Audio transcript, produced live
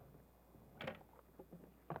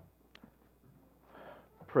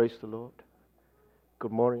Praise the Lord.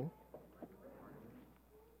 Good morning.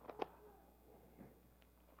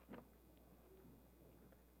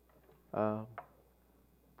 Um,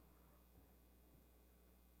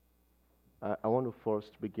 I want to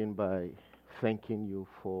first begin by thanking you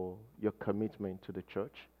for your commitment to the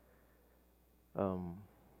church. We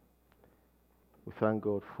thank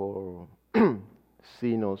God for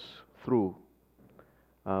seeing us through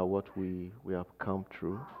what we have come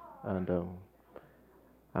through. And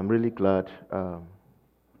I'm really glad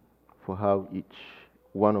for how each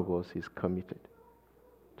one of us is committed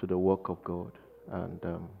to the work of God. And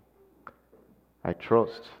I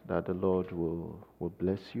trust that the Lord will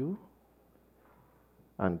bless you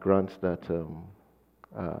and grant that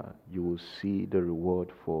you will see the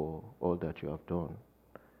reward for all that you have done.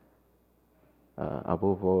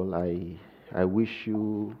 Above all, I wish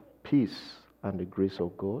you peace and the grace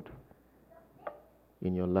of God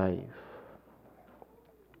in your life.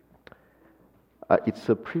 It's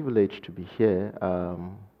a privilege to be here.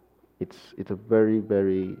 It's a very,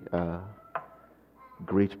 very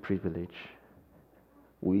great privilege.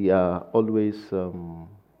 We are always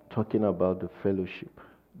talking about the fellowship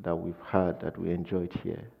that we've had, that we enjoyed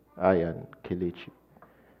here, I and Kelechi.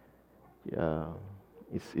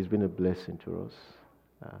 It's been a blessing to us.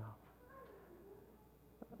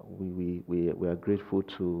 We are grateful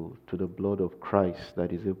to the blood of Christ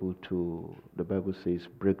that is able to, the Bible says,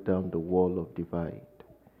 break down the wall of divide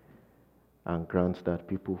and grants that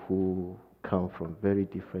people who come from very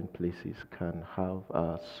different places can have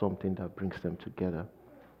something that brings them together.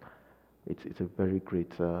 It's a very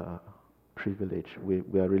great privilege.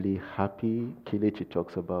 We are really happy. Kelechi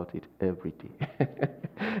talks about it every day.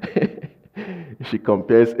 She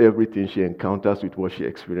compares everything she encounters with what she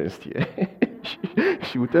experienced here.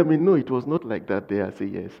 she would tell me, no, it was not like that there. I say,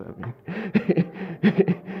 yes,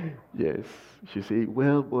 yes. She say,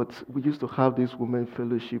 well, but we used to have this women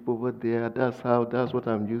fellowship over there. That's what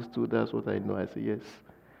I'm used to. That's what I know. I say, yes.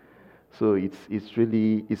 So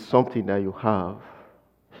it's something that you have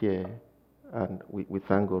here, and we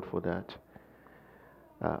thank God for that.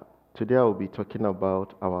 Today I will be talking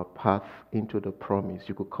about our path into the promise.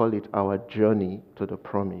 You could call it our journey to the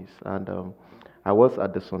promise. And I was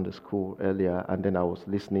at the Sunday school earlier, and then I was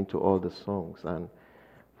listening to all the songs. And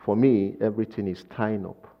for me, everything is tying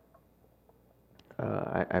up.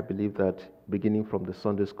 I believe that beginning from the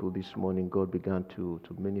Sunday school this morning, God began to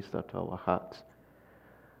minister to our hearts.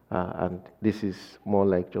 And this is more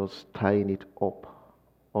like just tying it up,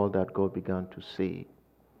 all that God began to say,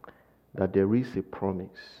 that there is a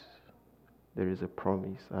promise. There is a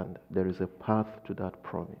promise, and there is a path to that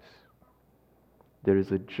promise. There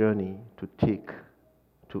is a journey to take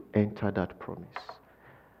to enter that promise.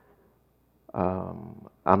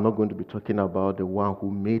 I'm not going to be talking about the one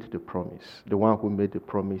who made the promise. The one who made the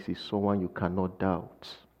promise is someone you cannot doubt.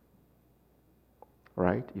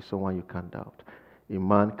 Right? Is someone you can doubt. A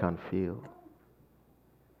man can fail.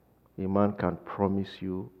 A man can promise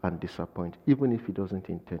you and disappoint, even if he doesn't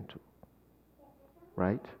intend to.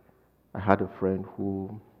 Right? I had a friend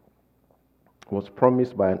who was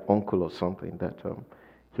promised by an uncle or something that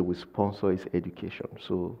he would sponsor his education.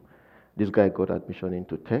 So this guy got admission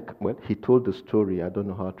into tech. Well, he told the story. I don't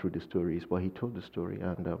know how true the story is, but he told the story.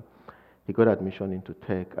 And he got admission into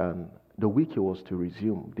tech. And the week he was to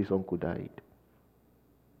resume, this uncle died.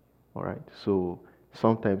 All right. So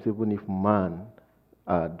sometimes even if man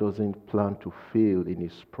doesn't plan to fail in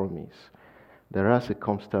his promise, there are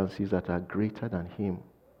circumstances that are greater than him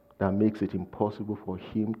that makes it impossible for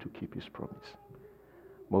him to keep his promise.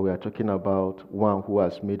 But we are talking about one who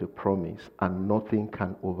has made a promise and nothing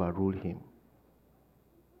can overrule him.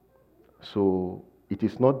 So it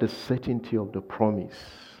is not the certainty of the promise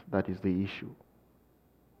that is the issue.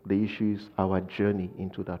 The issue is our journey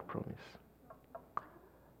into that promise.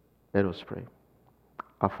 Let us pray.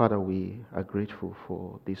 Our Father, we are grateful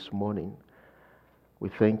for this morning. We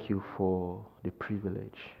thank you for the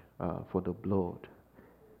privilege, for the blood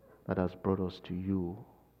that has brought us to you.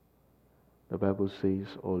 The Bible says,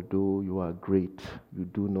 although you are great, you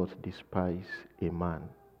do not despise a man.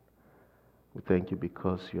 We thank you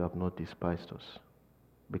because you have not despised us,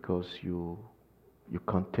 because you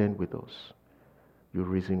contend with us, you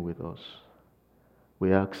reason with us.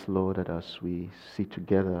 We ask, Lord, that as we sit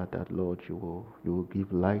together, that, Lord, you will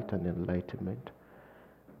give light and enlightenment.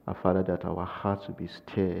 Our Father, that our hearts will be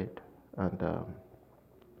stirred and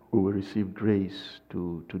we will receive grace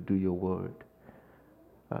to do your word.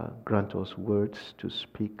 Grant us words to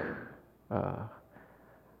speak,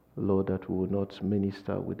 Lord, that we will not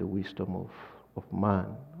minister with the wisdom of man.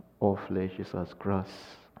 All flesh is as grass,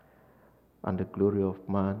 and the glory of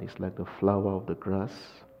man is like the flower of the grass,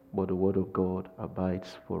 but the word of God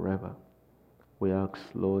abides forever. We ask,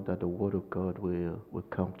 Lord, that the word of God will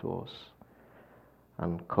come to us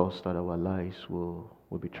and cause that our lives will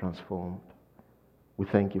be transformed. We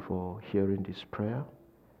thank you for hearing this prayer.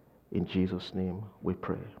 In Jesus' name we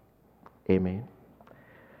pray. Amen.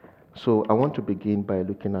 So I want to begin by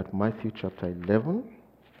looking at Matthew chapter 11.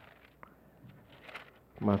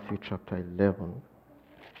 Matthew chapter 11.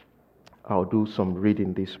 I'll do some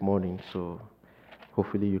reading this morning, so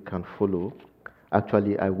hopefully you can follow.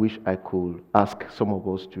 Actually, I wish I could ask some of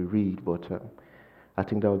us to read, but I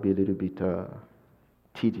think that would be a little bit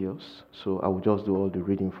tedious. So I will just do all the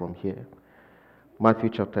reading from here. Matthew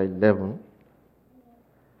chapter 11,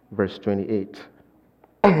 verse 28.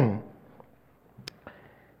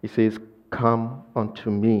 It says, "Come unto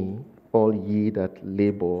me, all ye that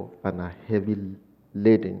labor and are heavy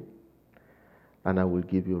laden, and I will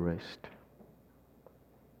give you rest.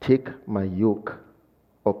 Take my yoke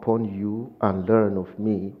upon you and learn of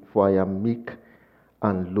me, for I am meek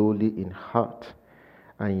and lowly in heart,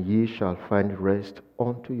 and ye shall find rest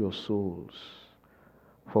unto your souls.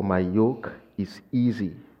 For my yoke is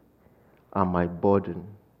easy and my burden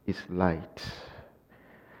is light."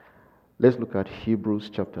 Let's look at Hebrews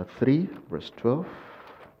chapter 3, verse 12.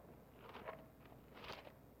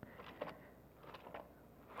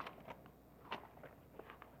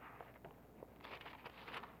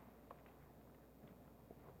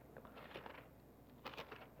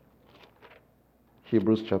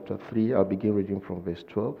 Hebrews chapter 3, I'll begin reading from verse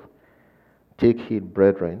 12. "Take heed,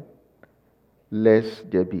 brethren,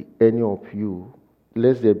 lest there be in any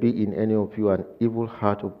of you an evil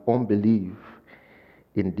heart of unbelief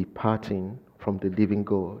in departing from the living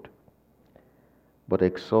God. But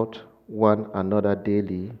exhort one another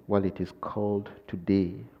daily while it is called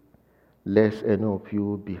today, lest any of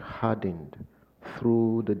you be hardened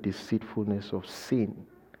through the deceitfulness of sin.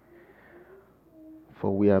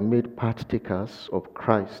 For we are made partakers of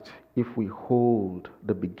Christ if we hold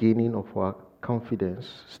the beginning of our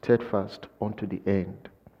confidence steadfast unto the end.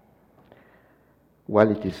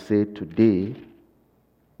 While it is said today,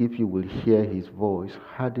 if you will hear his voice,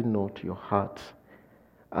 harden not your hearts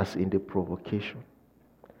as in the provocation.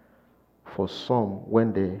 For some,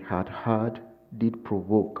 when they had heard, did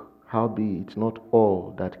provoke, howbeit not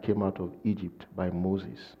all that came out of Egypt by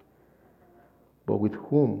Moses. But with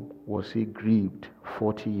whom was he grieved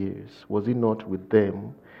 40 years? Was it not with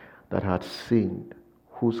them that had sinned,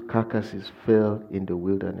 whose carcasses fell in the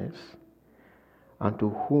wilderness? And to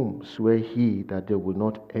whom sware he that they would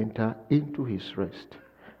not enter into his rest,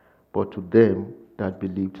 but to them that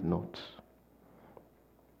believed not?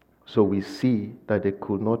 So we see that they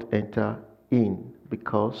could not enter in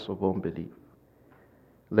because of unbelief.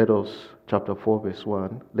 Let us, chapter 4, verse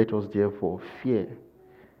 1, let us therefore fear,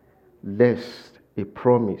 lest a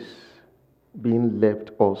promise being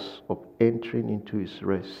left us of entering into his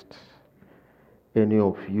rest, any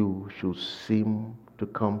of you should seem to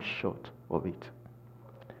come short of it."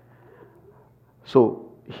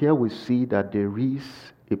 So here we see that there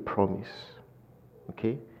is a promise.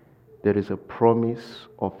 Okay? There is a promise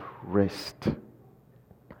of rest.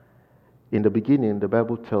 In the beginning, the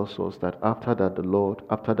Bible tells us that after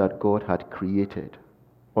that God had created,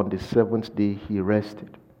 on the seventh day he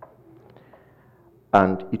rested.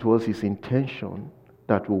 And it was his intention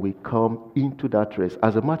that we will come into that rest.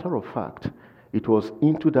 As a matter of fact, it was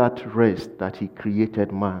into that rest that he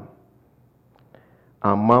created man.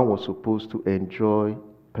 And man was supposed to enjoy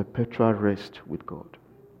perpetual rest with God.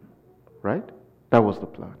 Right? That was the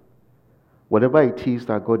plan. Whatever it is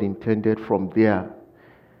that God intended from there,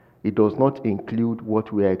 it does not include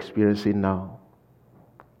what we are experiencing now.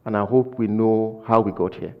 And I hope we know how we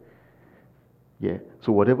got here. Yeah.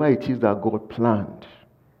 So whatever it is that God planned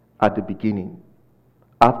at the beginning,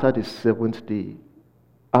 after the seventh day,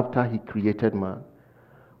 after he created man,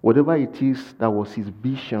 whatever it is that was his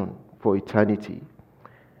vision for eternity,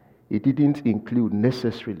 it didn't include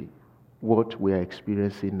necessarily what we are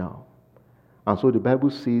experiencing now. And so the Bible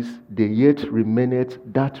says, there yet remaineth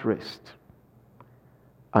that rest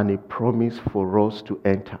and a promise for us to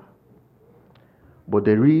enter. But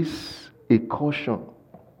there is a caution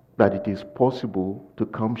that it is possible to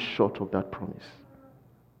come short of that promise.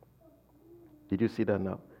 Did you see that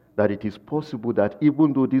now? That it is possible that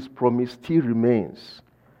even though this promise still remains,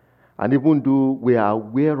 and even though we are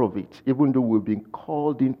aware of it, even though we've been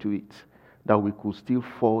called into it, that we could still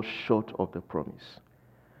fall short of the promise.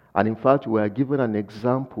 And in fact, we are given an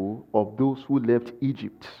example of those who left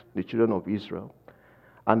Egypt, the children of Israel,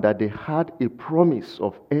 and that they had a promise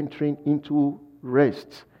of entering into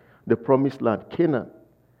rest, the promised land, Canaan.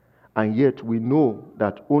 And yet we know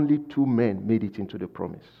that only 2 men made it into the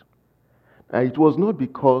promise. And it was not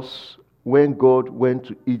because when God went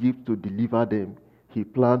to Egypt to deliver them, he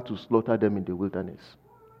planned to slaughter them in the wilderness.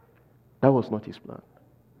 That was not his plan.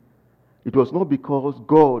 It was not because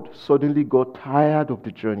God suddenly got tired of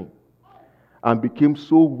the journey and became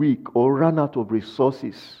so weak or ran out of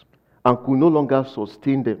resources and could no longer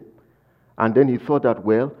sustain them. And then he thought that,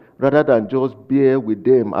 well, rather than just bear with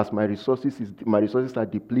them as my resources are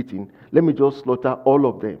depleting, let me just slaughter all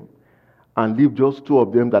of them and leave just 2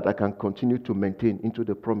 of them that I can continue to maintain into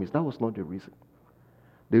the promise. That was not the reason.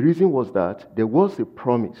 The reason was that there was a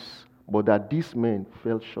promise, but that these men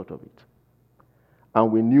fell short of it. And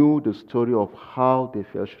we knew the story of how they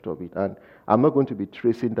fell short of it. And I'm not going to be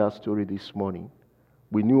tracing that story this morning.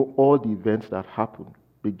 We knew all the events that happened,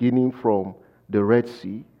 beginning from the Red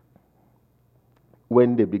Sea,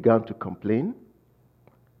 when they began to complain,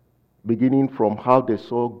 beginning from how they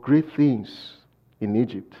saw great things in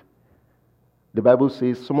Egypt. The Bible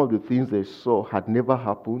says some of the things they saw had never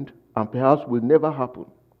happened and perhaps will never happen.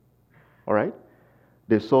 All right?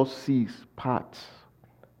 They saw seas part.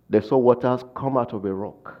 They saw waters come out of a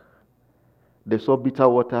rock. They saw bitter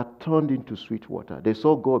water turned into sweet water. They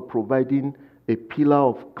saw God providing a pillar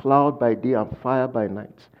of cloud by day and fire by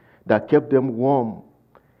night that kept them warm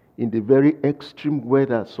in the very extreme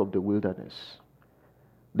weathers of the wilderness.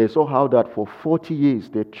 They saw how that for 40 years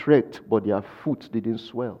they trekked, but their foot didn't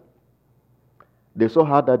swell. They saw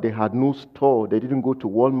how that they had no store. They didn't go to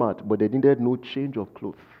Walmart, but they needed no change of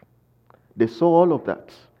clothes. They saw all of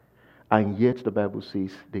that. And yet the Bible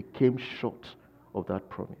says they came short of that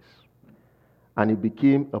promise. And it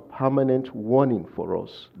became a permanent warning for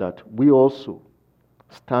us that we also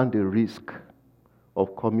stand the risk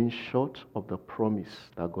of coming short of the promise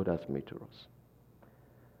that God has made to us.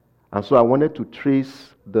 And so I wanted to trace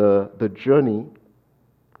the journey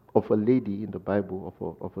of a lady in the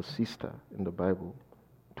Bible, of a sister in the Bible,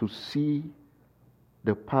 to see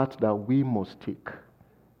the path that we must take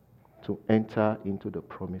to enter into the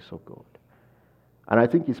promise of God. And I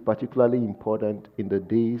think it's particularly important in the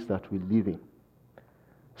days that we live in.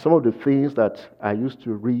 Some of the things that I used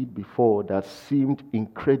to read before that seemed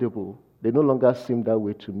incredible, they no longer seem that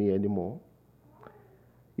way to me anymore.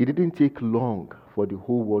 It didn't take long for the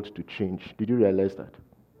whole world to change. Did you realize that?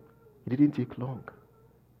 It didn't take long.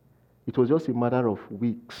 It was just a matter of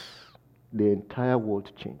weeks. The entire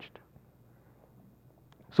world changed.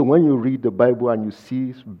 So when you read the Bible and you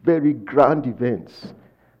see very grand events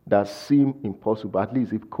that seem impossible, at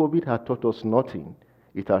least if COVID had taught us nothing,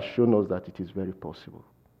 it has shown us that it is very possible.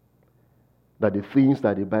 That the things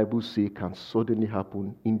that the Bible says can suddenly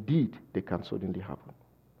happen, indeed, they can suddenly happen.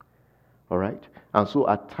 All right? And so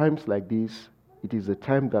at times like this, it is a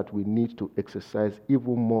time that we need to exercise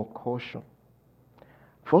even more caution.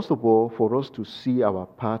 First of all, for us to see our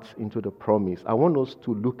path into the promise, I want us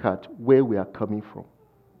to look at where we are coming from.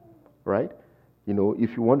 Right? You know,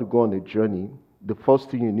 if you want to go on a journey, the first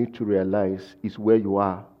thing you need to realize is where you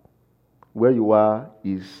are. Where you are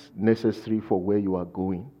is necessary for where you are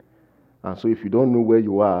going. And so if you don't know where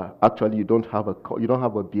you are, actually you don't have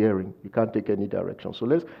a bearing. You can't take any direction. So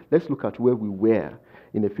let's look at where we were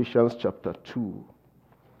in Ephesians chapter 2.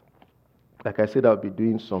 Like I said, I'll be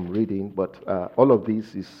doing some reading, but all of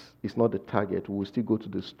this is not the target. We'll still go to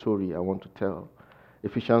the story I want to tell.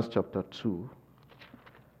 Ephesians chapter 2.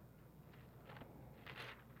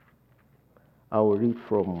 I will read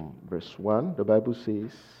from verse 1. The Bible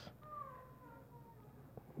says,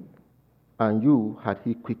 "And you had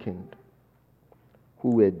he quickened,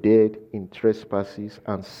 who were dead in trespasses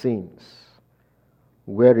and sins,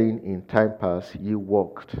 wherein in time past ye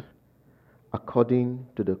walked, according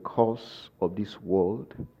to the course of this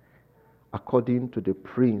world, according to the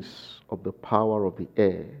prince of the power of the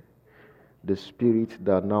air, the spirit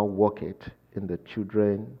that now walketh in the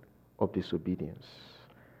children of disobedience,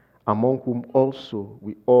 among whom also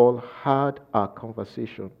we all had our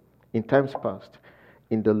conversation in times past,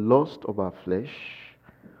 in the lust of our flesh,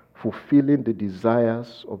 fulfilling the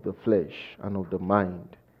desires of the flesh and of the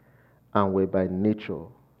mind, and were by nature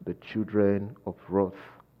the children of wrath,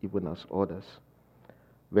 even as others."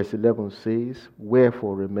 Verse 11 says,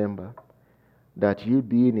 "Wherefore remember that ye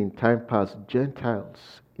being in time past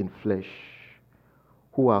Gentiles in flesh,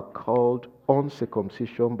 who are called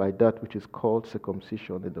uncircumcision by that which is called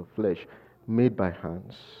circumcision in the flesh, made by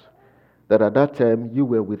hands, that at that time you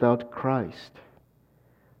were without Christ,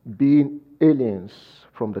 being aliens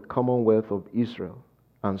from the commonwealth of Israel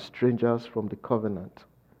and strangers from the covenant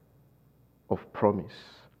of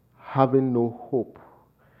promise, having no hope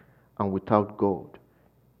and without God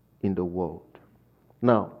in the world."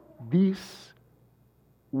 Now, this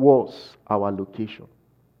was our location.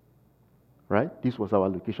 Right? This was our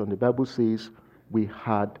location. The Bible says we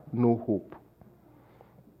had no hope.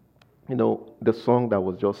 You know, the song that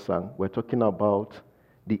was just sung, we're talking about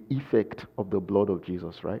the effect of the blood of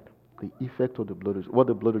Jesus, right? The effect of the blood of Jesus, what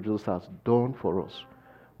the blood of Jesus has done for us,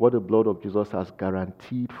 what the blood of Jesus has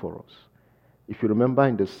guaranteed for us. If you remember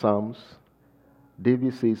in the Psalms,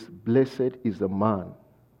 David says, "Blessed is the man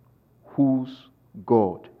whose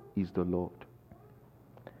God is the Lord."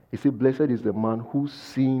 He said, "Blessed is the man whose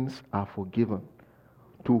sins are forgiven,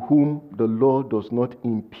 to whom the Lord does not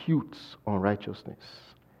impute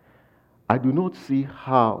unrighteousness." I do not see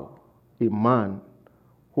how a man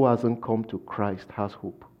who hasn't come to Christ has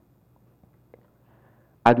hope.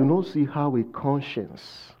 I do not see how a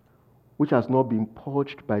conscience which has not been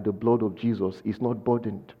purged by the blood of Jesus is not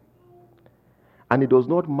burdened. And it does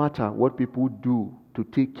not matter what people do to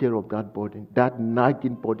take care of that burden, that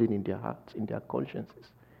nagging burden in their hearts, in their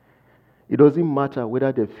consciences. It doesn't matter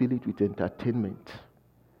whether they fill it with entertainment.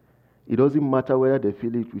 It doesn't matter whether they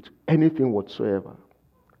fill it with anything whatsoever.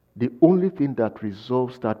 The only thing that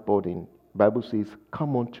resolves that burden, the Bible says,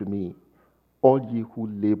 "Come unto me, all ye who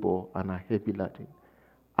labor and are heavy laden,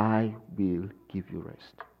 I will give you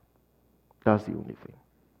rest." That's the only thing.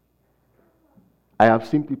 I have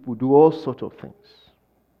seen people do all sorts of things.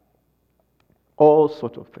 All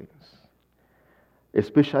sorts of things.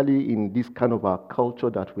 Especially in this kind of our culture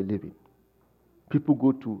that we live in. People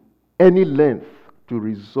go to any length to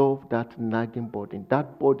resolve that nagging burden,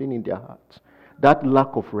 that burden in their hearts, that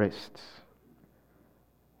lack of rest.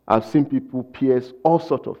 I've seen people pierce all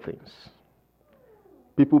sorts of things.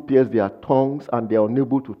 People pierce their tongues and they are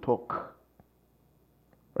unable to talk.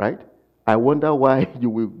 Right? I wonder why you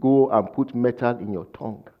will go and put metal in your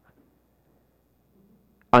tongue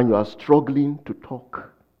and you are struggling to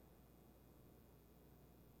talk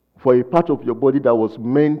for a part of your body that was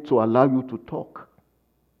meant to allow you to talk.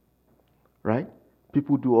 Right?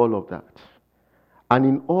 People do all of that. And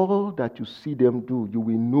in all that you see them do, you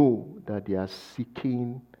will know that they are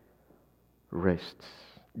seeking rest.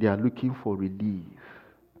 They are looking for relief.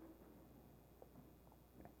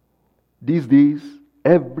 These days,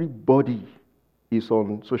 everybody is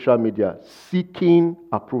on social media seeking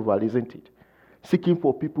approval, isn't it? Seeking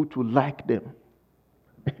for people to like them.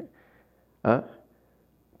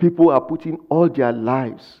 People are putting all their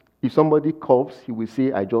lives. If somebody coughs, he will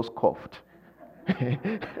say, "I just coughed."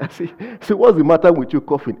 I see, what's the matter with you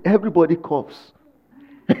coughing? Everybody coughs.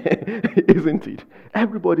 Isn't it?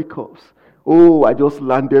 Everybody coughs. "Oh, I just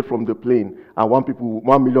landed from the plane and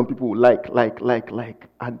 1 million people like,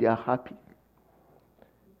 and they are happy."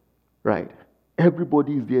 Right?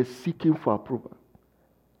 Everybody is there seeking for approval.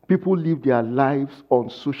 People live their lives on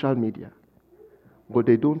social media, but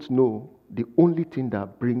they don't know the only thing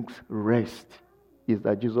that brings rest is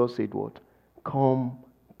that Jesus said what? "Come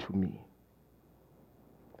to me.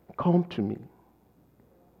 Come to me,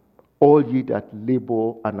 all ye that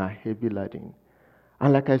labor and are heavy laden."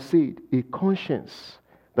 And like I said, a conscience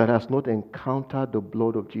that has not encountered the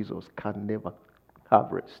blood of Jesus can never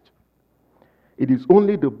have rest. It is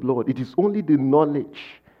only the blood, it is only the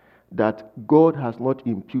knowledge that God has not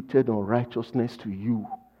imputed unrighteousness to you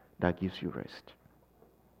that gives you rest.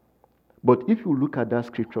 But if you look at that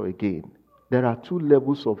scripture again, there are two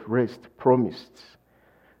levels of rest promised.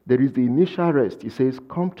 There is the initial rest. It says,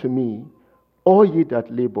 "Come to me, all ye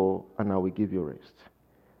that labor, and I will give you rest."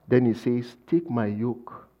 Then he says, "Take my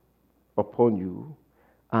yoke upon you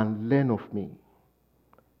and learn of me."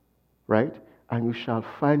 Right? "And you shall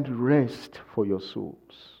find rest for your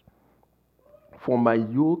souls. For my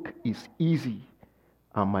yoke is easy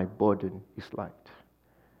and my burden is light."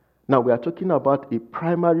 Now we are talking about a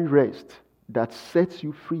primary rest that sets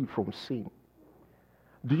you free from sin.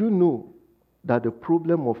 Do you know that the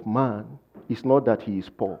problem of man is not that he is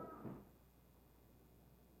poor?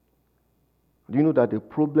 Do you know that the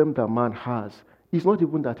problem that man has is not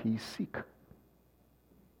even that he is sick?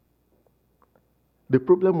 The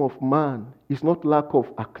problem of man is not lack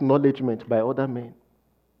of acknowledgement by other men.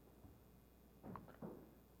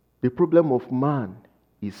 The problem of man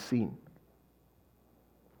is sin.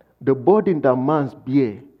 The burden that man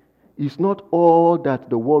bears is not all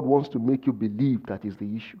that the world wants to make you believe that is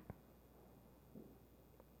the issue.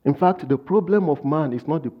 In fact, the problem of man is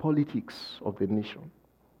not the politics of the nation.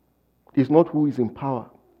 It's not who is in power.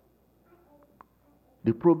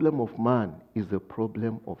 The problem of man is the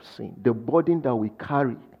problem of sin. The burden that we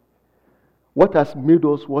carry. What has made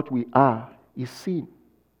us what we are is sin.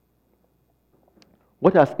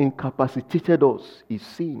 What has incapacitated us is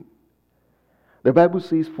sin. The Bible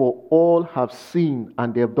says, "For all have sinned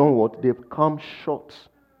and they have done what? They've come short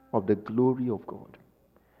of the glory of God."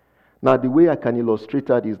 Now, the way I can illustrate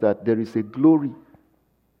that is that there is a glory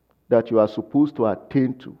that you are supposed to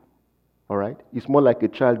attain to. All right? It's more like a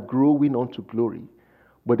child growing onto glory.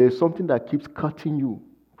 But there's something that keeps cutting you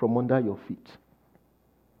from under your feet.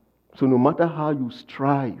 So no matter how you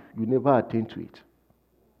strive, you never attain to it.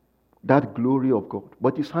 That glory of God.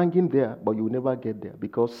 But it's hanging there, but you will never get there.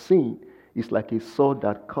 Because sin is like a sword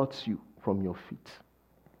that cuts you from your feet.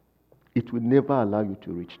 It will never allow you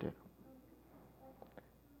to reach there.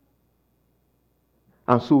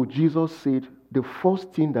 And so Jesus said, the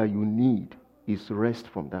first thing that you need is rest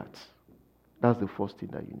from that. That's the first thing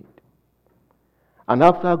that you need. And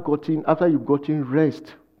after you've gotten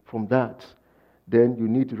rest from that, then you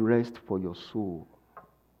need rest for your soul.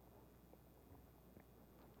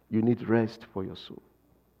 You need rest for your soul.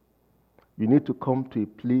 You need to come to a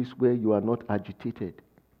place where you are not agitated.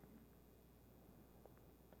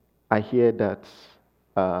 I hear that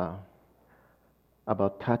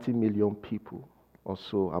about 30 million people or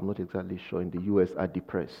so, I'm not exactly sure, in the US are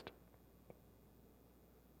depressed.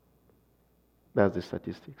 That's the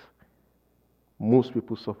statistics. Most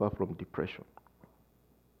people suffer from depression.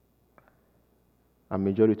 A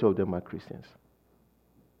majority of them are Christians.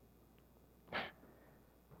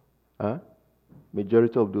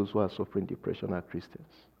 Majority of those who are suffering depression are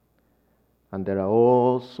Christians. And there are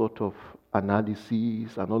all sort of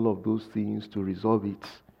analyses and all of those things to resolve it.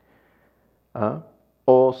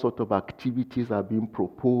 All sort of activities are being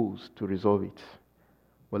proposed to resolve it.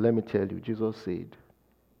 But let me tell you, Jesus said,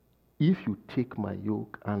 if you take my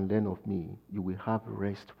yoke and learn of me, you will have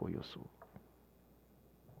rest for your soul.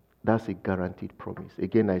 That's a guaranteed promise.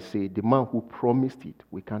 Again, I say, the man who promised it,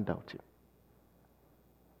 we can't doubt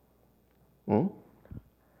him.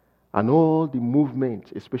 And all the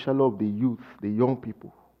movement, especially of the youth, the young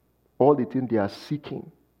people, all the things they are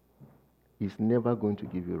seeking is never going to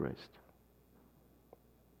give you rest.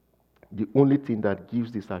 The only thing that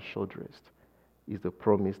gives this assured rest is the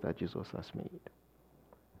promise that Jesus has made.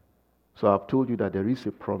 So I've told you that there is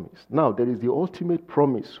a promise. Now, there is the ultimate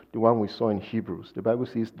promise, the one we saw in Hebrews. The Bible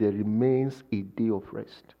says there remains a day of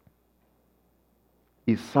rest.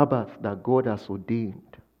 A Sabbath that God has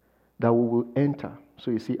ordained that we will enter.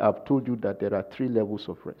 So you see, I've told you that there are 3 levels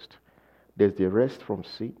of rest. There's the rest from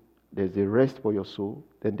sin. There's the rest for your soul.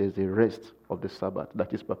 Then there's the rest of the Sabbath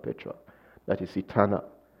that is perpetual, that is eternal.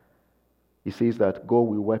 He says that God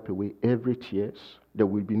will wipe away every tears. There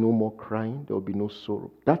will be no more crying. There will be no sorrow.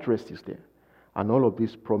 That rest is there. And all of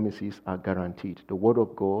these promises are guaranteed. The word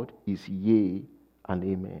of God is yea and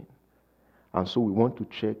amen. And so we want to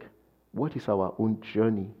check what is our own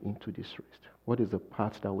journey into this rest. What is the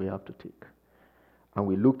path that we have to take? And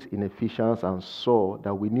we looked in Ephesians and saw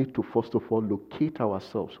that we need to first of all locate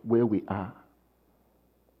ourselves where we are.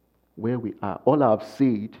 Where we are. All I've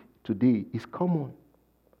said today is common.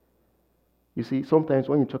 You see, sometimes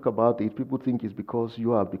when you talk about it, people think it's because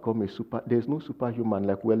you have become there's no superhuman,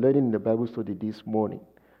 like we're learning in the Bible study this morning.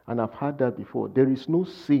 And I've heard that before. There is no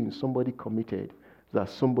sin somebody committed that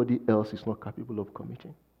somebody else is not capable of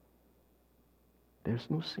committing. There's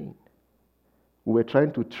no sin. We were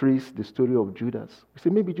trying to trace the story of Judas. We say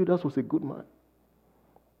maybe Judas was a good man.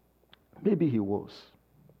 Maybe he was.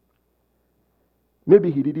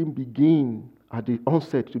 Maybe he didn't begin at the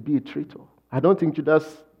onset to be a traitor. I don't think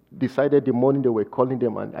Judas decided the morning they were calling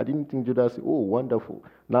them, and I didn't think Judas said, oh, wonderful,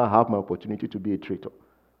 now I have my opportunity to be a traitor.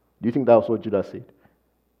 Do you think that was what Judas said?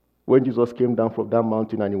 When Jesus came down from that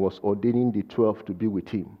mountain and he was ordaining the 12 to be with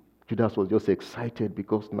him, Judas was just excited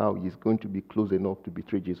because now he's going to be close enough to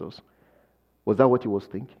betray Jesus. Was that what he was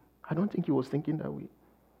thinking? I don't think he was thinking that way.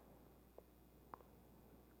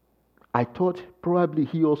 I thought probably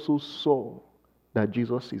he also saw that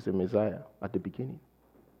Jesus is the Messiah at the beginning.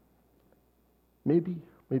 Maybe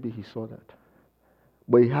he saw that.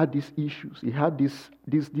 But he had these issues. He had this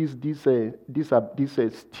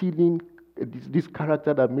stealing, this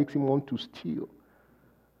character that makes him want to steal.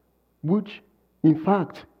 Which, in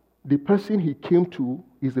fact, the person he came to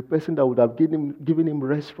is the person that would have given him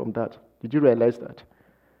rest from that. Did you realize that?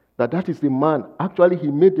 That is the man. Actually,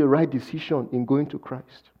 he made the right decision in going to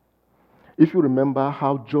Christ. If you remember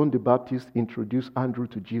how John the Baptist introduced Andrew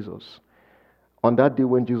to Jesus, on that day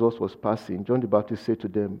when Jesus was passing, John the Baptist said to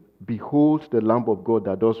them, behold the Lamb of God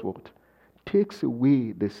that does what? Takes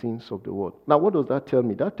away the sins of the world. Now, what does that tell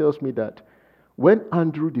me? That tells me that when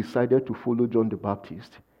Andrew decided to follow John the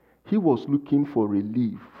Baptist, he was looking for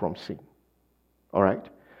relief from sin. All right?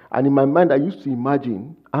 And in my mind, I used to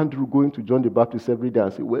imagine Andrew going to John the Baptist every day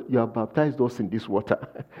and say, well, you have baptized us in this water.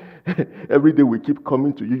 Every day we keep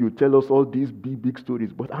coming to you. You tell us all these big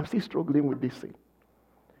stories, but I'm still struggling with this thing.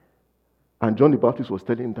 And John the Baptist was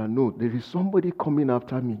telling him that, no, there is somebody coming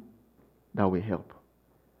after me. that will help.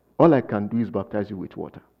 All I can do is baptize you with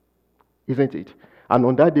water. Isn't it? And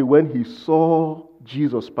on that day when he saw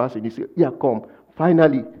Jesus passing, he said, yeah, come.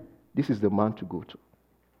 Finally, this is the man to go to.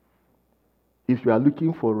 If you are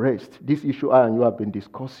looking for rest, this issue I and you have been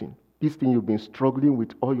discussing, this thing you've been struggling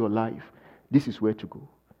with all your life, this is where to go.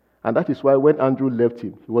 And that is why when Andrew left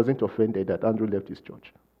him, he wasn't offended that Andrew left his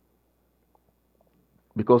church.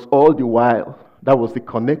 Because all the while, that was the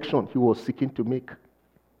connection he was seeking to make.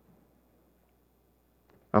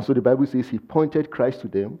 And so the Bible says he pointed Christ to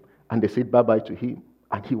them, and they said bye-bye to him,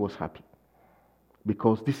 and he was happy.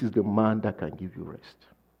 Because this is the man that can give you rest.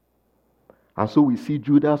 And so we see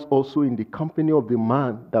Judas also in the company of the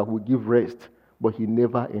man that will give rest, but he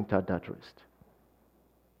never entered that rest.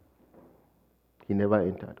 He never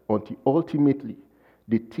entered. Until ultimately,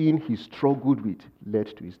 the thing he struggled with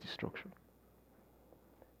led to his destruction.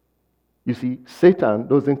 You see, Satan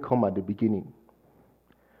doesn't come at the beginning.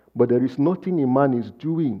 But there is nothing a man is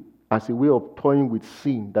doing as a way of toying with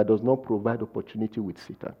sin that does not provide opportunity with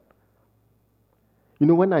Satan. You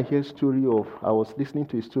know, when I hear I was listening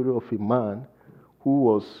to a story of a man who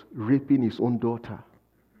was raping his own daughter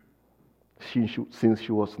since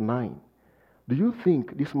she was 9. Do you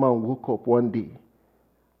think this man woke up one day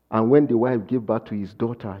and when the wife gave birth to his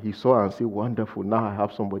daughter, he saw her and said, wonderful, now I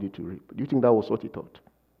have somebody to rape? Do you think that was what he thought?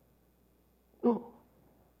 No.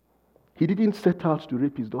 He didn't set out to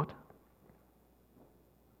rape his daughter.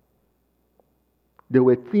 There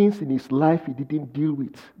were things in his life he didn't deal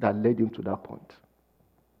with that led him to that point.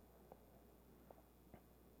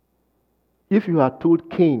 If you had told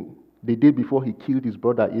Cain the day before he killed his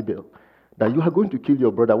brother Abel that you are going to kill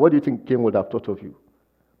your brother, what do you think Cain would have thought of you?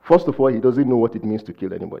 First of all, he doesn't know what it means to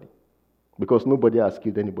kill anybody because nobody has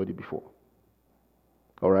killed anybody before.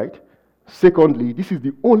 All right? Secondly, this is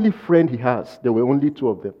the only friend he has. There were only 2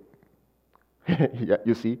 of them. Yeah,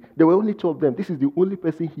 you see, there were only 2 of them. This is the only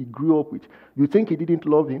person he grew up with. You think he didn't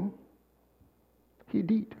love him? He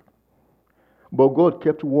did. But God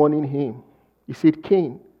kept warning him. He said,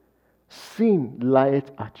 Cain, sin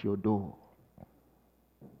lieth at your door.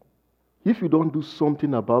 If you don't do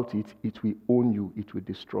something about it, it will own you, it will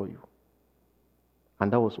destroy you.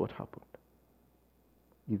 And that was what happened.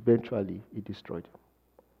 Eventually, it destroyed him.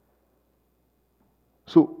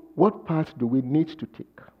 So, what part do we need to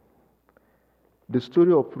take? The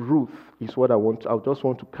story of Ruth is what I just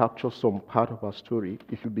want to capture some part of our story.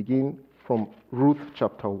 If you begin from Ruth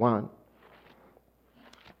chapter 1.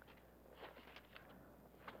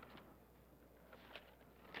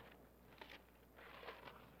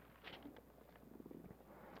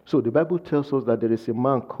 So the Bible tells us that there is a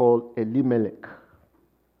man called Elimelech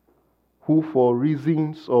who, for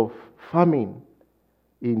reasons of famine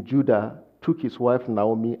in Judah, took his wife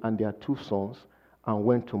Naomi and their 2 sons and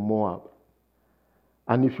went to Moab.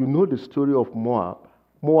 And if you know the story of Moab,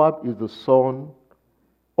 Moab is the son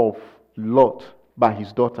of Lot by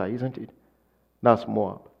his daughter, isn't it? That's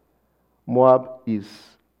Moab. Moab is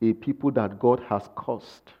a people that God has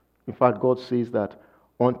cursed. In fact, God says that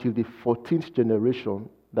until the 14th generation,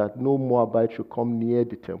 that no Moabite should come near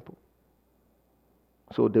the temple.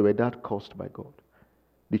 So they were that cursed by God.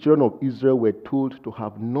 The children of Israel were told to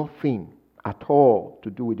have nothing at all to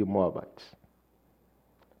do with the Moabites.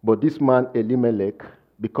 But this man Elimelech,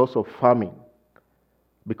 because of famine,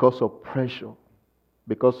 because of pressure,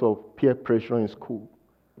 because of peer pressure in school,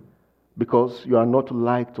 because you are not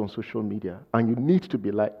liked on social media, and you need to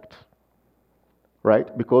be liked,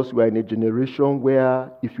 right? Because we are in a generation where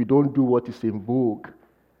if you don't do what is in vogue,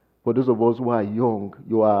 for those of us who are young,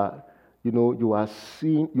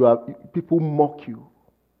 people mock you.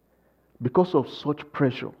 Because of such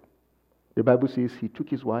pressure, the Bible says he took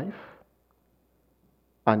his wife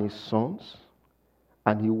and his sons,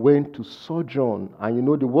 and he went to sojourn. And you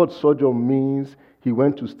know the word sojourn means he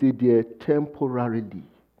went to stay there temporarily.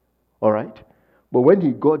 All right? But when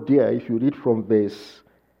he got there, if you read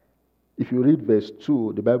verse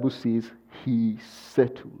 2, the Bible says he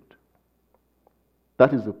settled.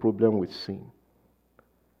 That is the problem with sin.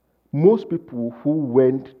 Most people who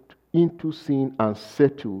went into sin and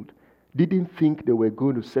settled didn't think they were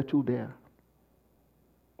going to settle there.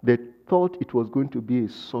 They thought it was going to be a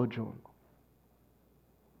sojourn.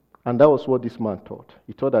 And that was what this man thought.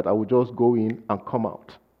 He thought that I would just go in and come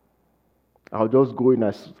out. I'll just go in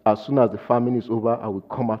as soon as the famine is over, I will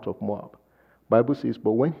come out of Moab. Bible says,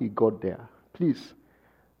 but when he got there, please,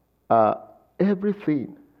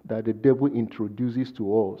 everything that the devil introduces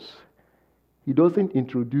to us, he doesn't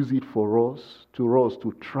introduce it for us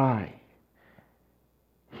to try.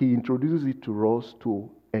 He introduces it to us to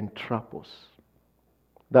entrap us.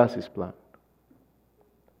 That's his plan.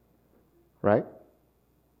 Right?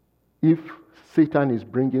 if Satan is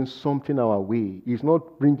bringing something our way, he's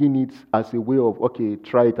not bringing it as a way of, okay,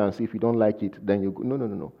 try it and see if you don't like it, then you go. No, no,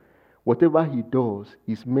 no, no. Whatever he does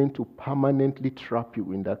is meant to permanently trap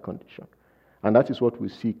you in that condition. And that is what we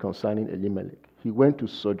see concerning Elimelech. He went to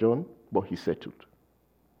sojourn, but he settled.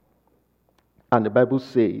 And the Bible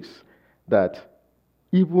says that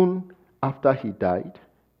even after he died,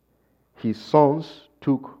 his sons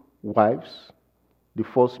took wives. The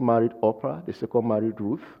first married Orpah, the second married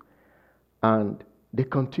Ruth, and they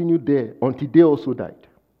continued there until they also died.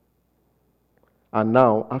 And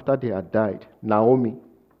now, after they had died, Naomi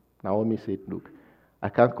said, look, I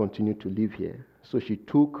can't continue to live here. So she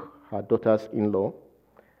took her daughters-in-law,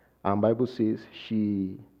 and Bible says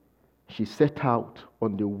she set out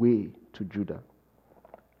on the way to Judah.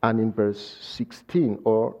 And in verse 16,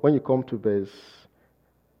 or when you come to verse,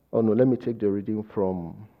 let me take the reading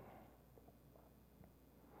from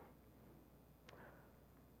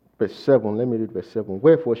verse 7. Let me read verse 7.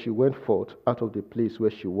 Wherefore she went forth out of the place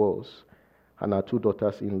where she was, and her two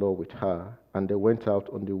daughters-in-law with her, and they went out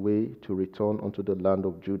on the way to return unto the land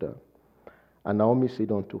of Judah. And Naomi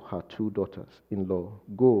said unto her two daughters-in-law,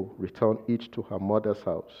 Go, return each to her mother's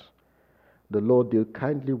house. The Lord deal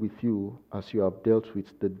kindly with you as you have dealt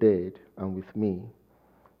with the dead and with me.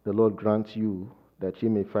 The Lord grant you that ye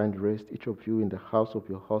may find rest, each of you in the house of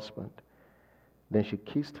your husband. Then she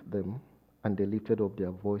kissed them, and they lifted up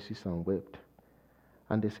their voices and wept.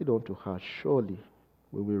 And they said unto her, Surely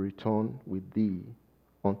we will return with thee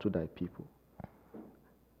unto thy people.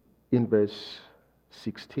 In verse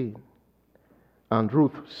 16, and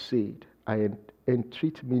Ruth said, I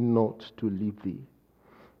entreat me not to leave thee,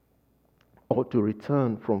 or to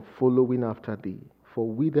return from following after thee. For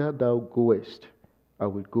whither thou goest, I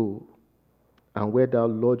will go, and where thou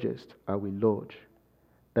lodgest, I will lodge.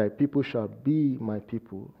 Thy people shall be my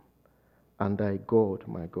people, and thy God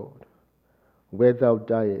my God. Where thou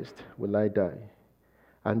diest, will I die,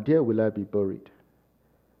 and there will I be buried.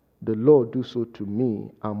 The Lord do so to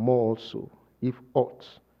me, and more also, if aught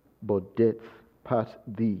but death part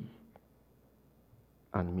thee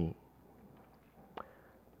and me.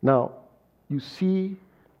 Now, you see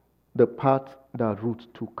the path that Ruth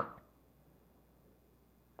took.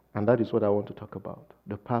 And that is what I want to talk about.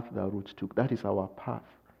 The path that Ruth took. That is our path.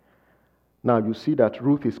 Now, you see that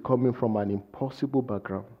Ruth is coming from an impossible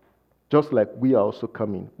background. Just like we are also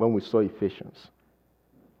coming when we saw Ephesians.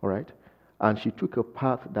 All right? And she took a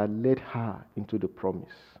path that led her into the promise.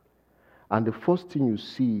 And the first thing you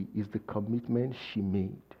see is the commitment she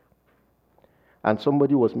made. And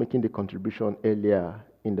somebody was making the contribution earlier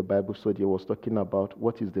in the Bible study, was talking about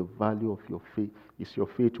what is the value of your faith. Is your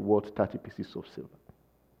faith worth 30 pieces of silver?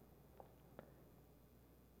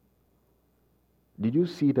 Did you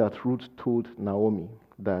see that Ruth told Naomi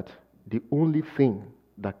that the only thing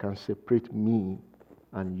that can separate me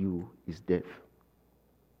and you is death?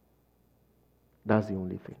 That's the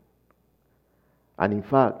only thing. And in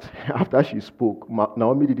fact, after she spoke,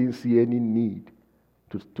 Naomi didn't see any need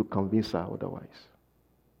to convince her otherwise.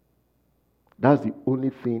 That's the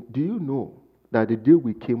only thing. Do you know that the day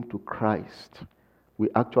we came to Christ, we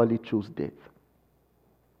actually chose death?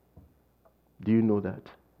 Do you know that?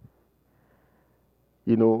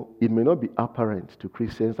 You know, it may not be apparent to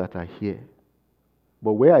Christians that are here,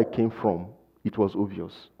 but where I came from, it was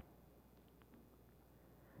obvious.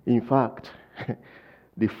 In fact,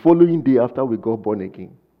 the following day after we got born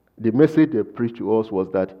again, the message they preached to us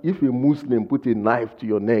was that if a Muslim put a knife to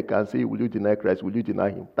your neck and say, will you deny Christ, will you deny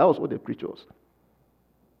him? That was what they preached to us.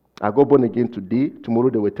 I got born again today. Tomorrow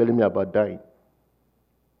they were telling me about dying.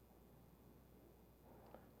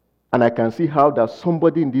 And I can see how that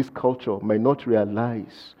somebody in this culture may not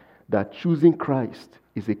realize that choosing Christ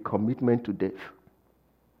is a commitment to death.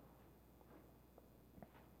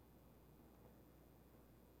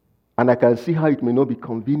 And I can see how it may not be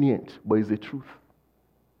convenient, but it's the truth.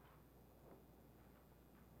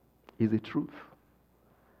 It's the truth.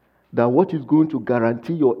 That what is going to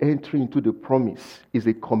guarantee your entry into the promise is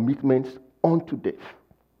a commitment unto death.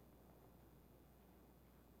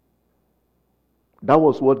 That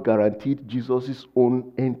was what guaranteed Jesus'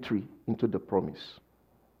 own entry into the promise.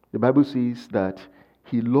 The Bible says that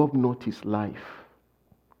he loved not his life,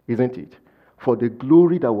 isn't it? For the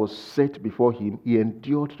glory that was set before him, he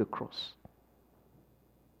endured the cross.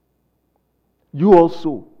 You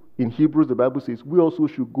also, in Hebrews, the Bible says, we also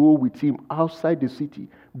should go with him outside the city,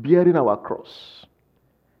 bearing our cross.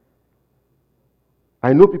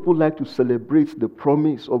 I know people like to celebrate the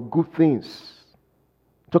promise of good things.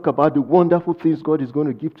 Talk about the wonderful things God is going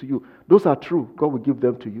to give to you. Those are true. God will give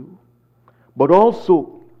them to you. But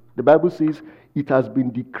also, the Bible says, it has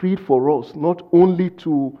been decreed for us not only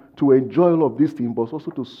to to enjoy all of these things, but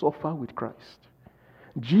also to suffer with Christ.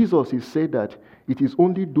 Jesus has said that it is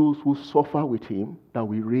only those who suffer with him that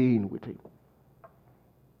will reign with him.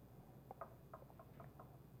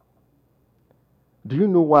 Do you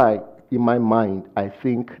know why, in my mind, I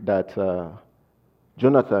think that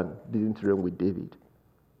Jonathan didn't reign with David?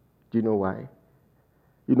 Do you know why?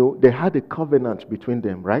 You know, they had a covenant between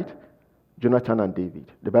them, right? Jonathan and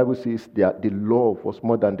David. The Bible says that the love was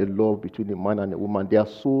more than the love between a man and a woman. Their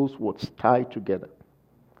souls were tied together.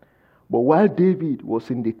 But while David was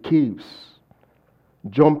in the caves,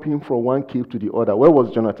 jumping from one cave to the other, where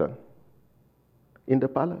was Jonathan? In the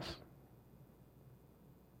palace.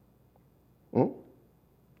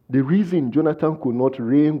 The reason Jonathan could not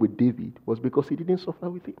reign with David was because he didn't suffer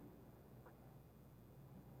with him.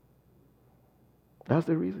 That's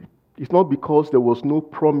the reason. It's not because there was no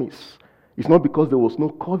promise. It's not because there was no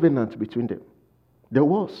covenant between them. There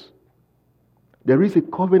was. There is a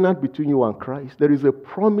covenant between you and Christ. There is a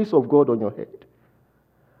promise of God on your head.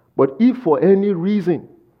 But if for any reason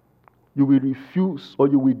you will refuse or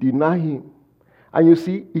you will deny him, and you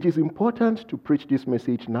see, it is important to preach this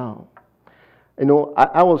message now. You know,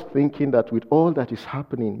 I was thinking that with all that is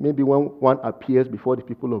happening, maybe when one appears before the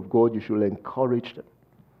people of God, you should encourage them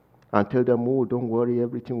and tell them, oh, don't worry,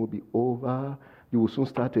 everything will be over. You will soon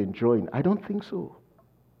start enjoying. I don't think so.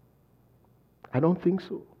 I don't think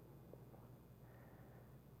so.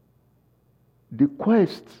 The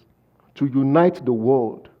quest to unite the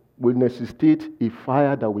world will necessitate a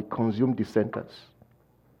fire that will consume dissenters.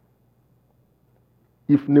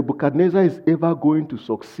 If Nebuchadnezzar is ever going to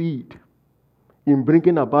succeed in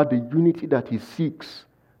bringing about the unity that he seeks,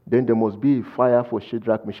 then there must be a fire for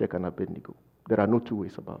Shadrach, Meshach, and Abednego. There are no two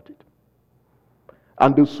ways about it.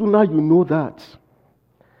 And the sooner you know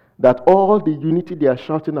that all the unity they are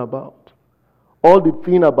shouting about, all the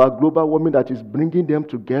thing about global warming that is bringing them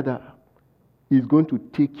together is going to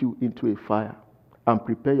take you into a fire, and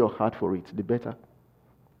prepare your heart for it, the better.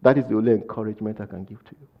 That is the only encouragement I can give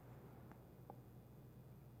to you.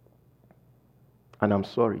 And I'm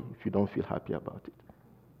sorry if you don't feel happy about it.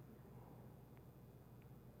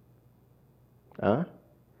 Huh?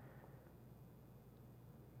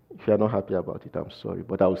 If you are not happy about it, I'm sorry,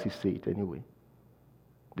 but I will still say it anyway,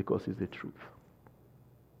 because it's the truth.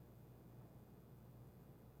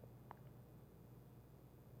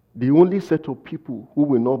 The only set of people who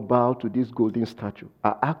will not bow to this golden statue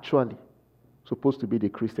are actually supposed to be the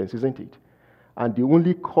Christians, isn't it? And the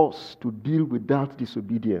only cause to deal with that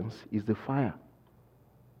disobedience is the fire.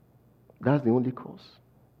 That's the only cause.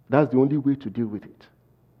 That's the only way to deal with it.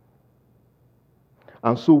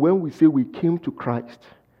 And so when we say we came to Christ,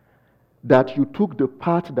 that you took the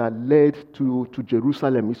path that led to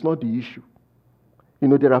Jerusalem, it's not the issue. You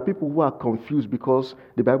know, there are people who are confused because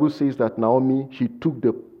the Bible says that Naomi, she took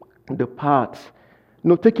the path.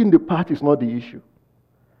 No, taking the path is not the issue.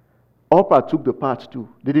 Orpah took the path too,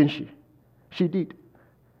 didn't she? She did.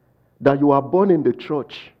 That you are born in the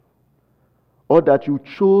church, or that you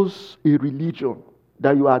chose a religion,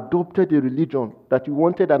 that you adopted a religion, that you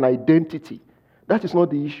wanted an identity, that is not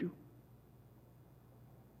the issue.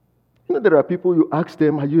 You know, there are people, you ask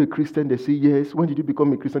them, are you a Christian? They say, yes. When did you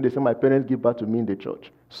become a Christian? They say, my parents gave birth to me in the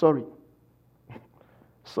church. Sorry.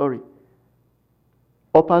 Sorry.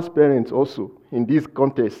 Orpah's parents also, in this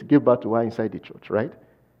context, gave birth to her inside the church, right?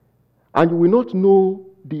 And you will not know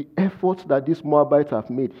the efforts that these Moabites have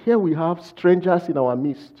made. Here we have strangers in our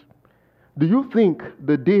midst. Do you think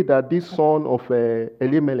the day that this son of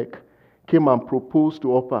Elimelech came and proposed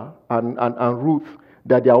to Orpah and Ruth,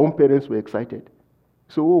 that their own parents were excited?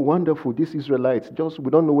 So, oh, wonderful, these Israelites,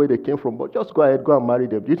 we don't know where they came from, but just go ahead, go and marry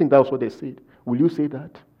them. Do you think that's what they said? Will you say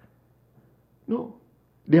that? No.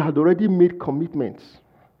 They had already made commitments.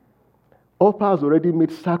 Orpah has already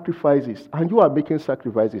made sacrifices, and you are making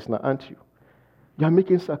sacrifices now, aren't you? You are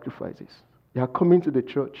making sacrifices. You are coming to the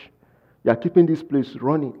church. You are keeping this place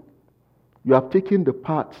running. You have taken the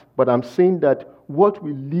path, but I'm saying that what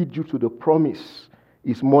will lead you to the promise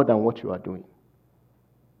is more than what you are doing.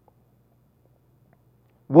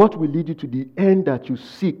 What will lead you to the end that you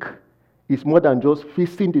seek is more than just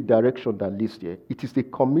facing the direction that leads there. It is a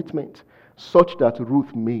commitment such that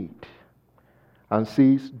Ruth made and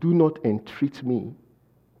says, do not entreat me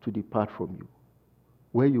to depart from you.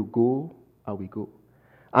 Where you go, I will go.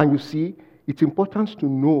 And you see, it's important to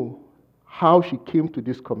know how she came to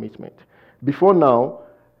this commitment. Before now,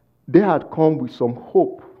 they had come with some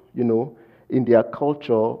hope, you know, in their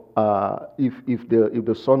culture. If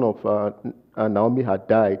the son of Naomi had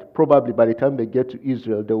died, probably by the time they get to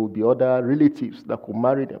Israel, there would be other relatives that could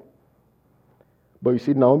marry them. But you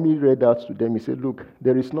see, Naomi read out to them. He said, look,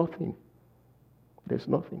 there is nothing There's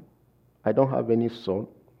nothing. I don't have any son.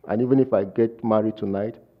 And even if I get married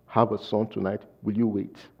tonight, have a son tonight, will you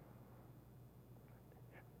wait?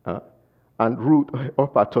 And Ruth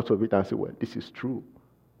up I thought of it and said, well, this is true.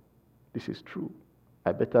 This is true.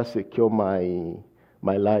 I better secure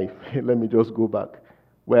my life. Let me just go back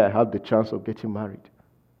where I have the chance of getting married.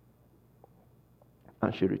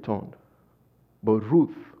 And she returned. But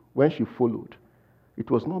Ruth, when she followed, it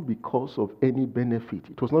was not because of any benefit.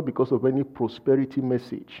 It was not because of any prosperity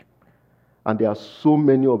message. And there are so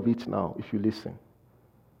many of it now, if you listen.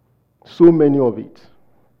 So many of it.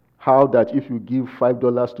 How that if you give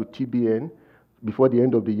 $5 to TBN, before the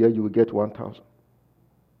end of the year, you will get 1,000.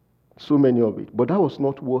 So many of it. But that was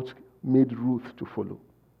not what made Ruth to follow.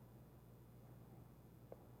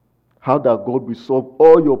 How that God will solve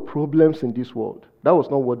all your problems in this world. That was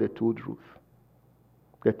not what they told Ruth.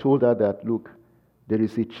 They told her that, look, there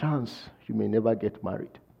is a chance you may never get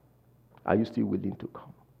married. Are you still willing to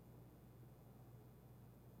come?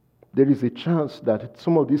 There is a chance that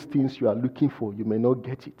some of these things you are looking for, you may not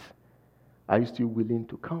get it. Are you still willing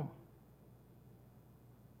to come?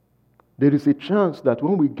 There is a chance that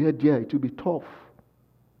when we get there, it will be tough.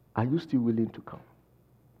 Are you still willing to come?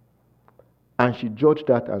 And she judged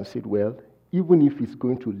that and said, well, even if it's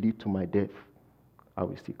going to lead to my death, I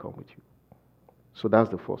will still come with you. So that's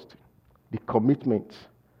the first thing. The commitment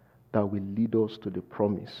that will lead us to the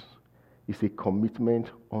promise is a commitment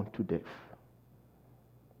unto death.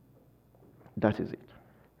 That is it.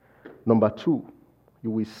 Number 2,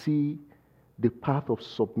 you will see the path of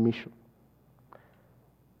submission.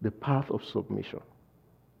 The path of submission.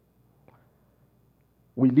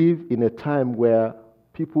 We live in a time where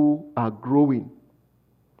people are growing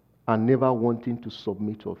and never wanting to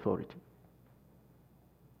submit to authority.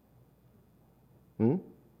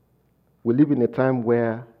 We live in a time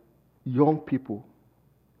where young people,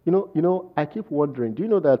 I keep wondering, do you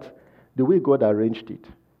know that the way God arranged it,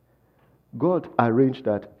 God arranged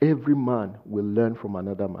that every man will learn from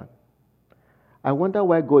another man. I wonder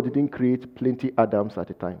why God didn't create plenty Adams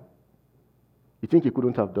at a time. You think he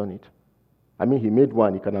couldn't have done it? I mean, he made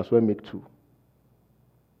one, he can as well make 2.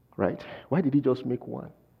 Right? Why did he just make 1?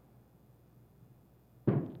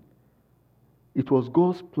 It was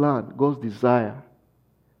God's plan, God's desire,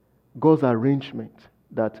 God's arrangement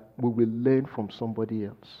that we will learn from somebody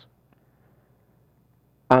else.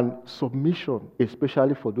 And submission,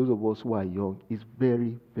 especially for those of us who are young, is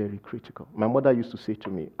very, very critical. My mother used to say to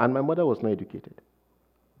me, and my mother was not educated.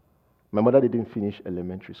 My mother didn't finish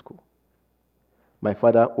elementary school. My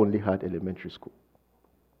father only had elementary school.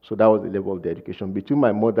 So that was the level of the education. Between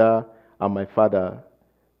my mother and my father,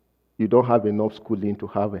 you don't have enough schooling to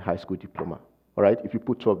have a high school diploma. All right? If you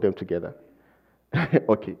put 2 of them together.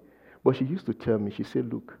 Okay. But she used to tell me, she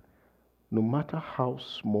said, look, no matter how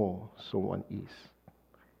small someone is,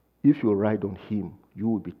 if you ride on him, you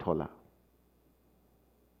will be taller.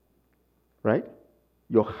 Right?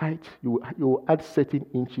 Your height, you will add certain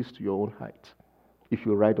inches to your own height if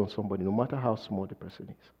you ride on somebody, no matter how small the person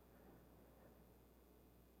is.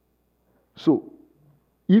 So,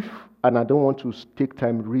 and I don't want to take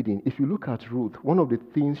time reading, if you look at Ruth, one of the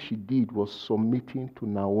things she did was submitting to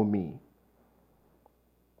Naomi.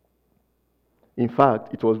 In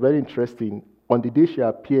fact, it was very interesting. On the day she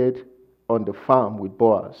appeared on the farm with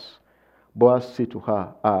Boaz, Boaz said to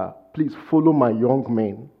her, please follow my young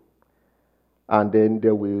men, and then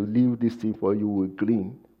they will leave this thing for you, will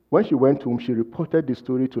glean. When she went home, she reported the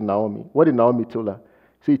story to Naomi. What did Naomi tell her?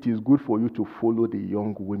 She said, it is good for you to follow the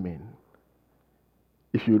young women.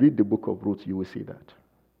 If you read the book of Ruth, you will see that.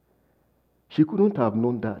 She couldn't have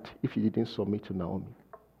known that if she didn't submit to Naomi.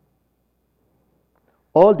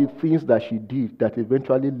 All the things that she did that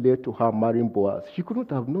eventually led to her marrying Boaz, she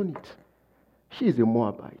couldn't have known it. She is a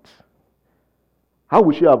Moabite. How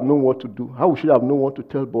would she have known what to do? How would she have known what to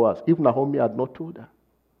tell Boaz if Naomi had not told her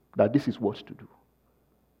that this is what to do?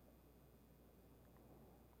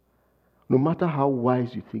 No matter how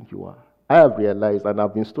wise you think you are, I have realized, and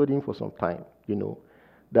I've been studying for some time,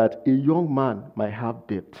 that a young man might have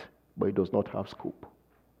depth, but he does not have scope.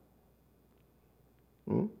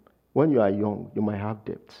 When you are young, you might have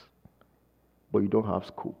depth, but you don't have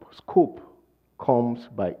scope. Scope comes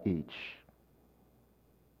by age.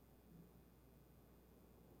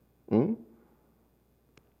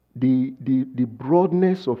 The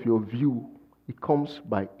broadness of your view, it comes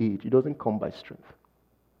by age. It doesn't come by strength.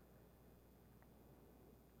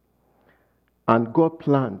 And God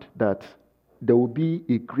planned that there will be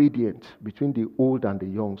a gradient between the old and the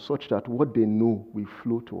young, such that what they know will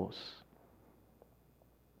flow to us.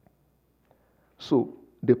 So,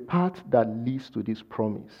 the path that leads to this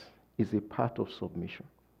promise is a path of submission.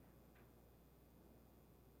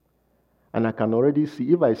 And I can already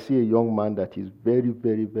see, if I see a young man that is very,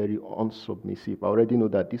 very, very unsubmissive, I already know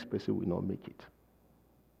that this person will not make it.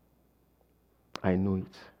 I know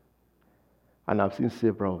it. And I've seen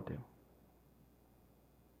several of them.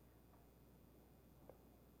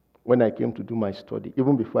 When I came to do my study,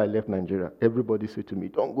 even before I left Nigeria, everybody said to me,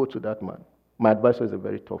 don't go to that man. My advisor is a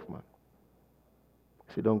very tough man.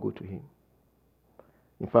 I said, don't go to him.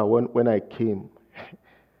 In fact, when I came,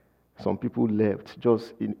 some people left.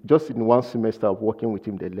 Just in one semester of working with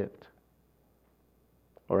him, they left.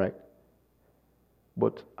 All right?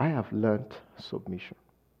 But I have learned submission.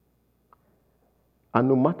 And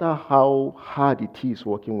no matter how hard it is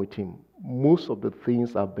working with him, most of the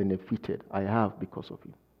things I've benefited, I have because of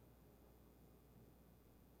him.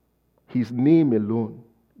 His name alone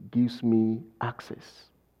gives me access.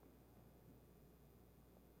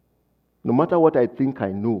 No matter what I think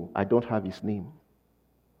I know, I don't have his name.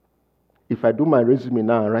 If I do my resume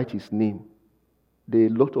now and write his name, there are a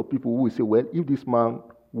lot of people who will say, well, if this man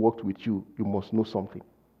worked with you, you must know something.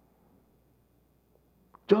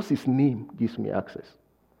 Just his name gives me access.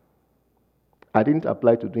 I didn't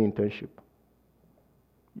apply to do internship.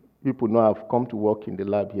 People know I've come to work in the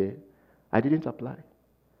lab here. I didn't apply.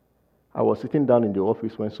 I was sitting down in the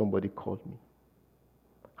office when somebody called me.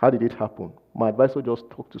 How did it happen? My advisor just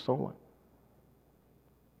talked to someone.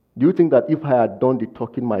 Do you think that if I had done the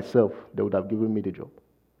talking myself, they would have given me the job?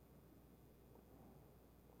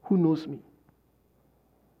 Who knows me?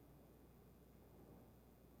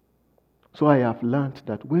 So I have learned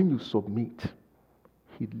that when you submit,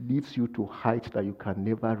 He leads you to heights that you can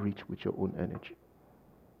never reach with your own energy.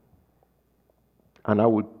 And I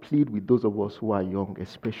would plead with those of us who are young,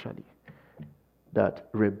 especially, that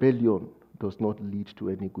rebellion does not lead to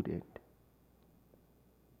any good end.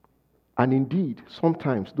 And indeed,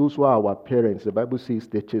 sometimes those who are our parents, the Bible says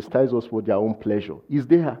they chastise us for their own pleasure. Is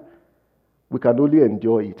there? We can only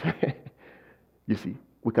enjoy it. You see,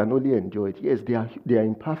 we can only enjoy it. Yes, they are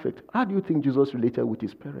imperfect. How do you think Jesus related with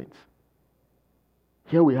his parents?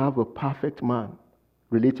 Here we have a perfect man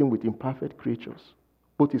relating with imperfect creatures,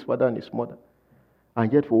 both his father and his mother.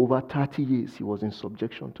 And yet for over 30 years, he was in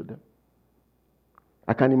subjection to them.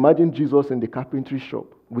 I can imagine Jesus in the carpentry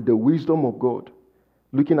shop with the wisdom of God,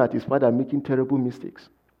 looking at his father making terrible mistakes.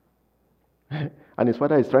 And his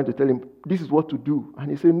father is trying to tell him, this is what to do.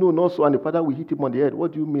 And he said, no, not so. And the father will hit him on the head.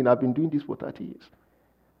 What do you mean? I've been doing this for 30 years.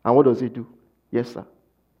 And what does he do? Yes, sir.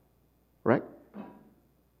 Right?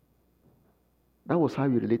 That was how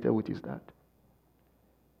he related with his dad.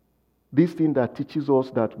 This thing that teaches us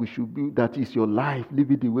that we should be, that is your life,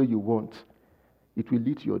 live it the way you want, it will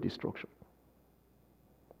lead to your destruction.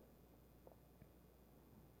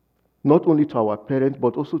 Not only to our parents,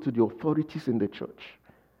 but also to the authorities in the church.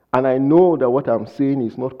 And I know that what I'm saying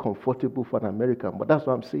is not comfortable for an American, but that's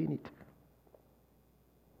why I'm saying it.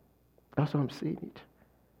 That's why I'm saying it.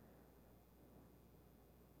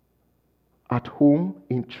 At home,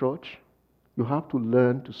 in church, you have to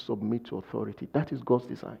learn to submit to authority. That is God's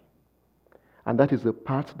design. And that is the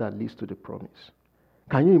path that leads to the promise.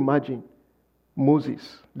 Can you imagine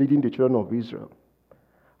Moses leading the children of Israel,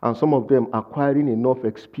 and some of them acquiring enough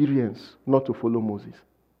experience not to follow Moses?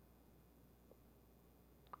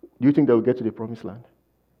 Do you think they will get to the promised land?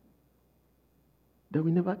 They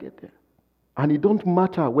will never get there. And it don't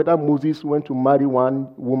matter whether Moses went to marry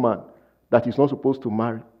one woman that he's not supposed to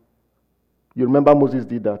marry. You remember Moses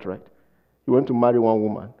did that, right? He went to marry one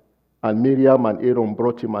woman. And Miriam and Aaron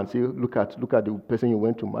brought him and said, look at the person you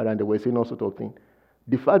went to marry, and they were saying all sort of things.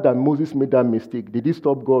 The fact that Moses made that mistake, did it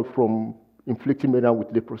stop God from inflicting Miriam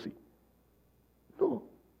with leprosy? No.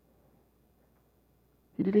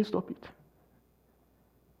 He didn't stop it.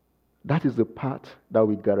 That is the part that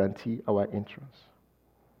will guarantee our entrance.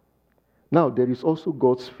 Now, there is also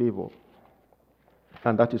God's favor.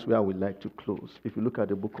 And that is where I would like to close. If you look at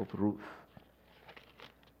the book of Ruth.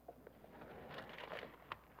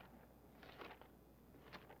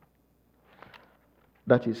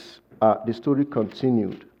 That is, the story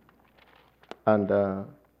continued. And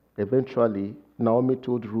eventually, Naomi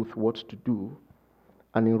told Ruth what to do.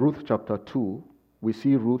 And in Ruth chapter 2, we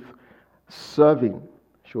see Ruth serving.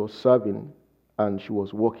 She was serving and she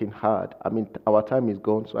was working hard. I mean, our time is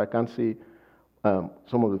gone, so I can't say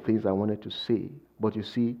some of the things I wanted to say. But you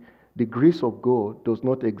see, the grace of God does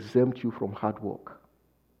not exempt you from hard work.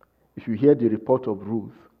 If you hear the report of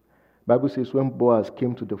Ruth, the Bible says when Boaz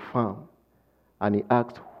came to the farm and he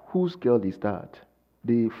asked, whose girl is that?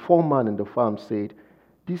 The foreman in the farm said,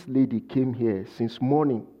 this lady came here since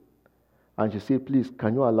morning. And she said, please,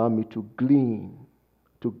 can you allow me to glean?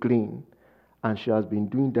 And she has been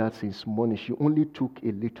doing that since morning. She only took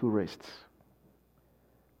a little rest.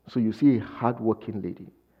 So you see a hardworking lady.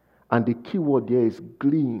 And the key word there is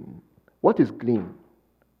glean. What is glean?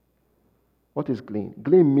 What is glean?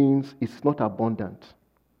 Glean means it's not abundant,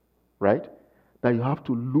 right? That you have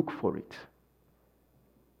to look for it.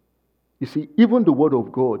 You see, even the word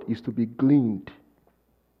of God is to be gleaned.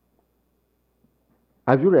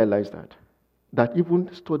 Have you realized that? That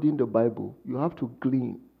even studying the Bible, you have to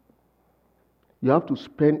glean. You have to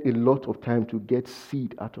spend a lot of time to get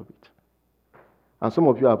seed out of it. And some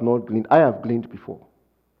of you have not gleaned. I have gleaned before.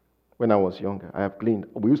 When I was younger, I have gleaned.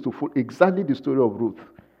 We used to follow exactly the story of Ruth.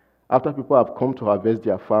 After people have come to harvest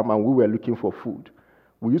their farm and we were looking for food,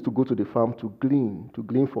 we used to go to the farm to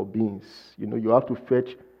glean for beans. You know, you have to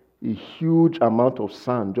fetch a huge amount of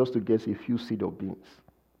sand just to get a few seed of beans.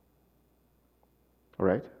 All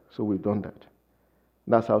right? So we've done that.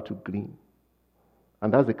 That's how to glean.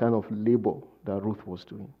 And that's the kind of labor that Ruth was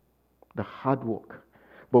doing. The hard work.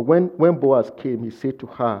 But when Boaz came, he said to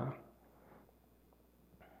her,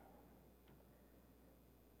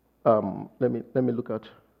 let me look at,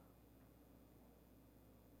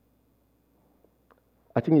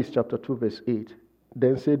 I think it's chapter 2, verse 8.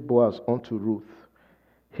 Then said Boaz unto Ruth,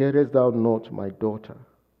 hearest thou not, my daughter?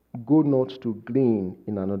 Go not to glean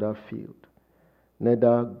in another field,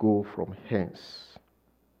 neither go from hence,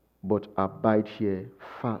 but abide here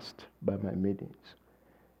fast by my maidens.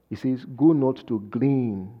 He says, go not to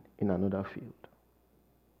glean in another field.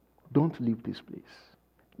 Don't leave this place.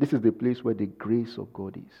 This is the place where the grace of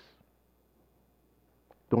God is.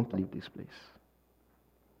 Don't leave this place.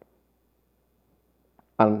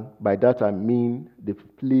 And by that I mean the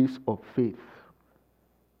place of faith,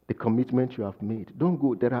 the commitment you have made. Don't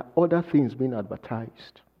go. There are other things being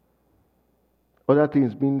advertised, other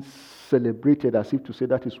things being celebrated as if to say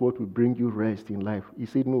that is what will bring you rest in life. He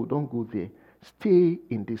said, no, don't go there. Stay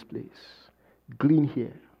in this place. Glean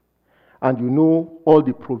here. And you know all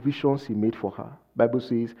the provisions he made for her. Bible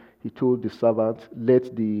says he told the servant,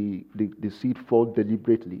 let the seed fall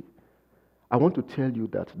deliberately. I want to tell you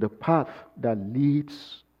that the path that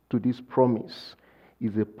leads to this promise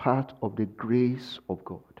is a part of the grace of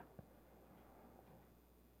God.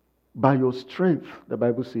 By your strength, the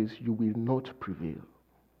Bible says, you will not prevail.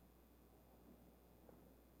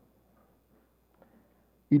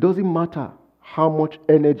 It doesn't matter how much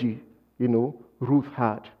energy, Ruth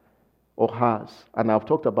had or has, and I've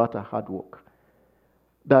talked about her hard work,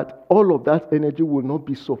 that all of that energy will not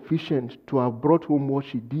be sufficient to have brought home what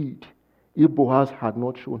she did if Boaz had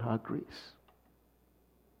not shown her grace.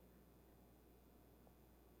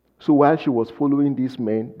 So while she was following these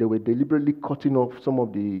men, they were deliberately cutting off some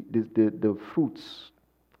of the fruits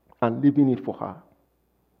and leaving it for her.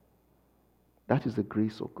 That is the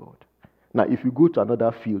grace of God. Now, if you go to another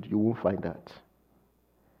field, you won't find that.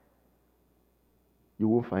 You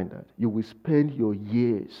won't find that. You will spend your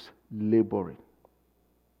years laboring,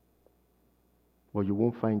 but you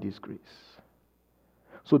won't find this grace.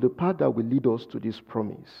 So the path that will lead us to this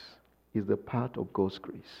promise is the path of God's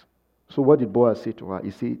grace. So what did Boaz say to her?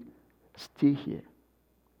 He said, stay here.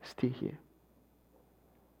 Stay here.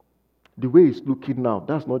 The way it's looking now,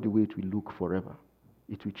 that's not the way it will look forever.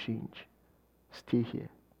 It will change. Stay here.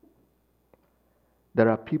 There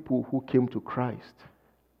are people who came to Christ,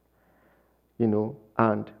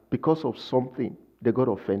 and because of something, they got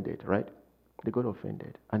offended, right? They got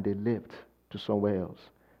offended, and they left to somewhere else.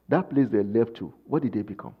 That place they left to, what did they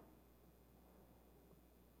become?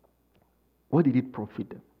 What did it profit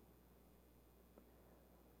them?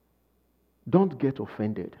 Don't get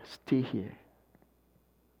offended. Stay here.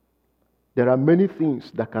 There are many things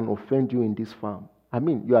that can offend you in this farm. I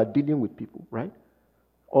mean, you are dealing with people, right?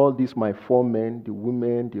 All these, my foremen, the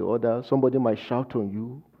women, the others, somebody might shout on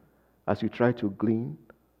you as you try to glean.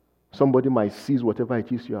 Somebody might seize whatever it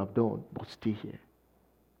is you have done, but stay here.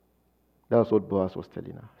 That's what Boaz was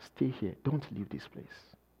telling her. Stay here. Don't leave this place.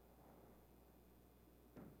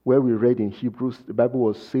 Where we read in Hebrews, the Bible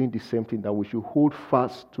was saying the same thing, that we should hold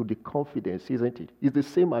fast to the confidence, isn't it? It's the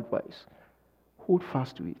same advice. Hold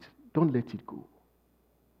fast to it. Don't let it go.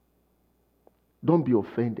 Don't be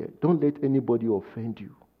offended. Don't let anybody offend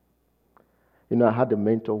you. I had a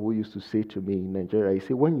mentor who used to say to me in Nigeria, he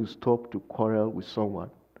said, when you stop to quarrel with someone,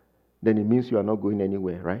 then it means you are not going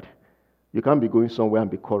anywhere, right? You can't be going somewhere and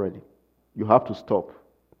be quarreling. You have to stop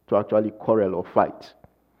to actually quarrel or fight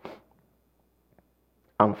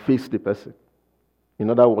and face the person. In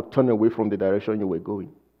other words, turn away from the direction you were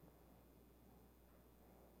going.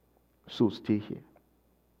 So stay here.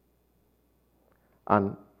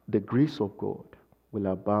 And the grace of God will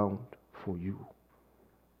abound for you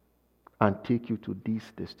and take you to this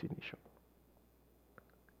destination.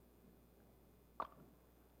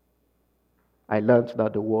 I learned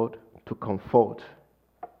that the word to comfort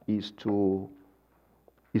is to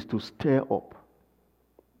stir up.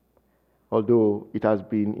 Although it has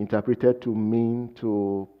been interpreted to mean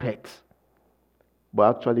to pet.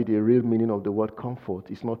 But actually the real meaning of the word comfort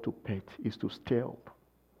is not to pet, it's to stir up.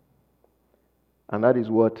 And that is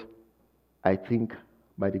what I think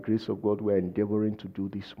by the grace of God we're endeavoring to do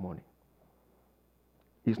this morning.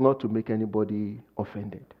 It's not to make anybody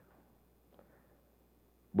offended,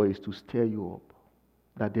 but it's to stir you up.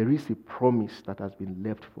 That there is a promise that has been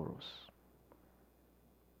left for us,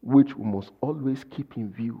 which we must always keep in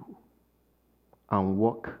view and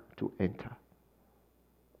work to enter.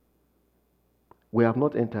 We have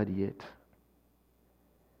not entered yet.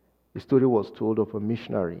 The story was told of a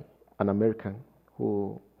missionary, an American,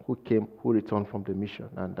 who returned from the mission,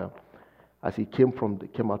 and as he came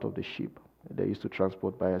out of the ship, they used to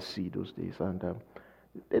transport by sea those days, and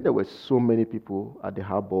then there were so many people at the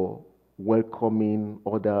harbor welcoming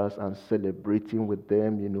others and celebrating with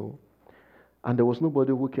them, and there was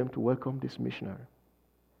nobody who came to welcome this missionary.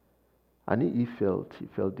 And he felt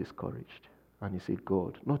discouraged. And he said,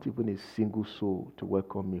 God, not even a single soul to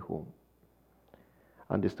welcome me home.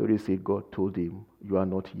 And the story says God told him, you are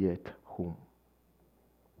not yet home.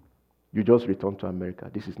 You just returned to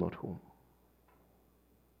America. This is not home.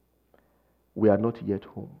 We are not yet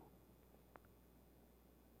home.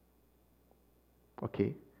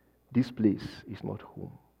 Okay? This place is not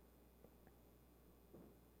home.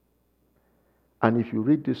 And if you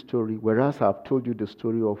read this story, whereas I've told you the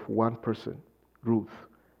story of one person, Ruth,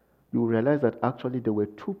 you will realize that actually there were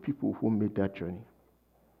two people who made that journey.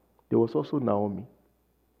 There was also Naomi.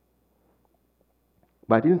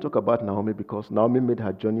 But I didn't talk about Naomi because Naomi made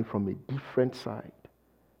her journey from a different side.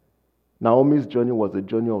 Naomi's journey was the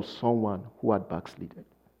journey of someone who had backslidden.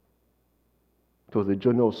 It was the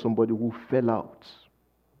journey of somebody who fell out.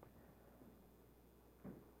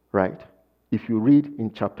 Right? If you read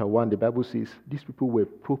in chapter 1, the Bible says these people were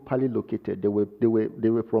properly located. They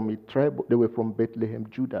were from a tribe, they were from Bethlehem,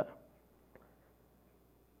 Judah.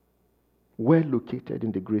 Well located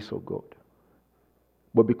in the grace of God.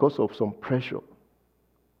 But because of some pressure,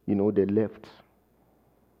 they left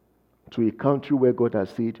to a country where God has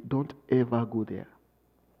said, don't ever go there.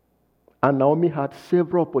 And Naomi had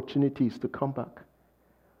several opportunities to come back.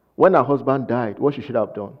 When her husband died, what she should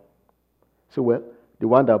have done? So, well, the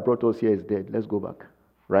one that brought us here is dead. Let's go back.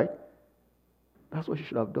 Right? That's what she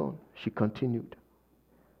should have done. She continued.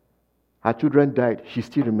 Her children died. She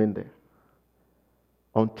still remained there.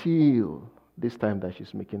 Until this time that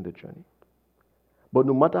she's making the journey. But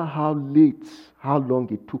no matter how late, how long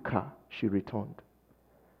it took her, she returned.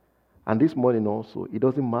 And this morning also, it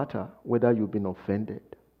doesn't matter whether you've been offended,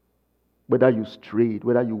 whether you strayed,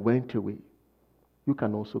 whether you went away. You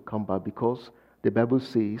can also come back because the Bible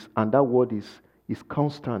says, and that word is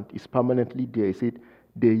constant, is permanently there. It said,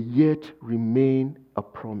 there yet remain a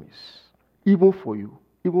promise. Even for you,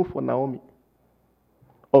 even for Naomi.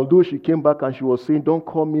 Although she came back and she was saying, don't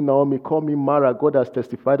call me Naomi, call me Mara, God has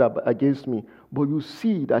testified against me. But you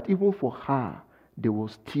see that even for her, there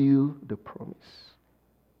was still the promise.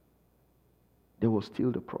 There was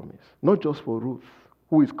still the promise. Not just for Ruth,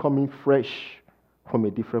 who is coming fresh from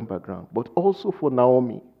a different background, but also for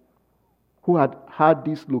Naomi, who had had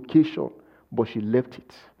this location, but she left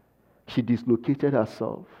it. She dislocated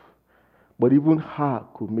herself. But even her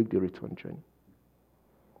could make the return journey.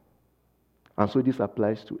 And so this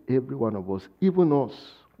applies to every one of us. Even us,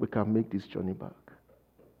 we can make this journey back.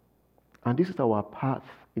 And this is our path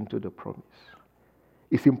into the promise.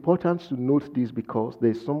 It's important to note this because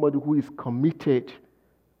there's somebody who is committed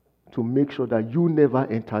to make sure that you never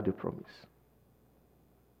enter the promise.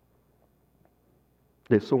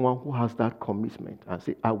 There's someone who has that commitment and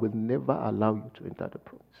say, I will never allow you to enter the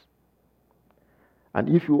promise. And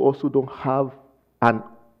if you also don't have an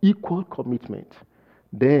equal commitment,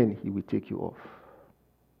 then he will take you off.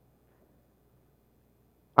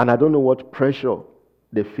 And I don't know what pressure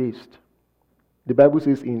they faced. The Bible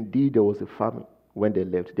says, indeed, there was a famine when they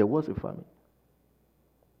left. There was a famine.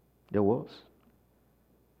 There was.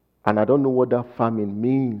 And I don't know what that famine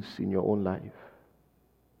means in your own life.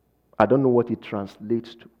 I don't know what it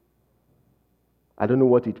translates to. I don't know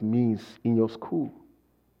what it means in your school.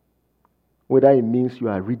 Whether it means you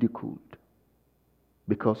are ridiculed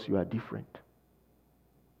because you are different.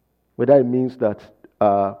 Whether it means that,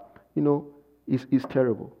 it's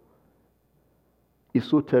terrible. It's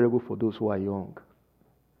so terrible for those who are young.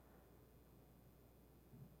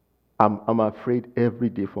 I'm afraid every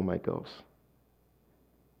day for my girls.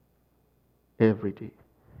 Every day.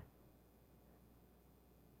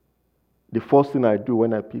 The first thing I do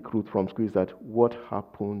when I pick Ruth from school is that, what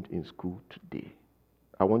happened in school today?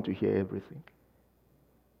 I want to hear everything.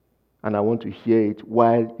 And I want to hear it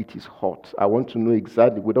while it is hot. I want to know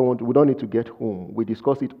exactly. We don't need to get home. We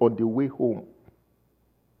discuss it on the way home.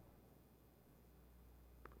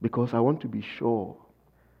 Because I want to be sure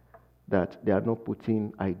that they are not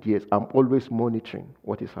putting ideas. I'm always monitoring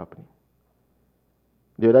what is happening.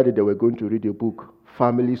 The other day they were going to read a book,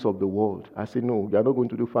 Families of the World. I said, no, you are not going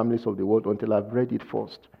to do Families of the World until I've read it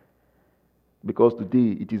first. Because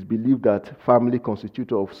today it is believed that family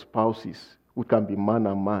constitutes of spouses who can be man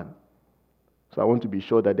and man. So I want to be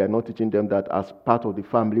sure that they are not teaching them that as part of the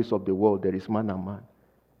families of the world, there is man and man.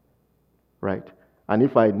 Right? And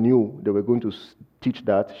if I knew they were going to teach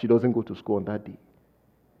that, she doesn't go to school on that day.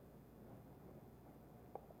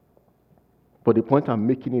 But the point I'm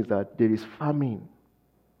making is that there is famine.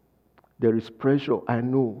 There is pressure, I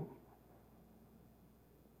know.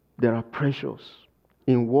 There are pressures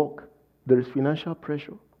in work. There is financial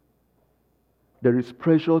pressure. There is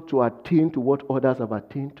pressure to attain to what others have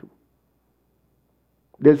attained to.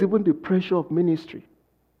 There's even the pressure of ministry.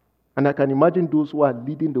 And I can imagine those who are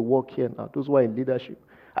leading the work here now, those who are in leadership.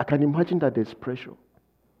 I can imagine that there's pressure.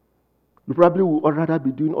 You probably would rather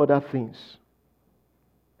be doing other things.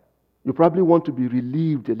 You probably want to be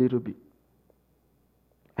relieved a little bit.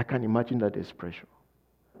 I can imagine that there's pressure.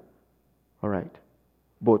 All right?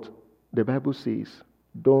 But the Bible says,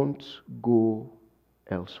 don't go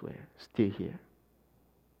elsewhere. Stay here.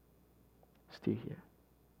 Stay here.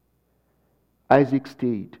 Isaac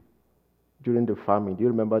stayed during the famine. Do you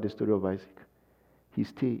remember the story of Isaac? He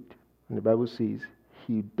stayed. And the Bible says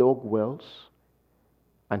he dug wells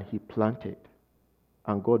and he planted.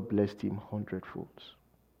 And God blessed him 100-fold.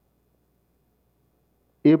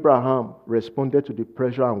 Abraham responded to the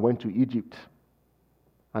pressure and went to Egypt.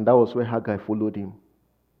 And that was where Hagar followed him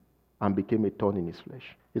and became a thorn in his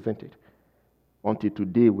flesh, isn't it? Until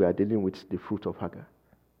today, we are dealing with the fruit of Hagar.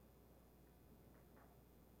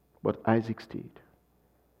 But Isaac stayed.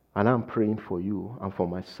 And I'm praying for you and for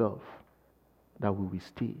myself that we will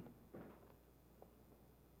stay.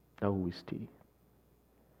 That we will stay.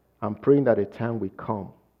 I'm praying that a time will come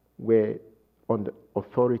where on the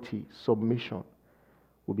authority, submission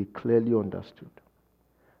will be clearly understood.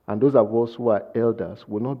 And those of us who are elders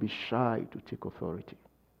will not be shy to take authority.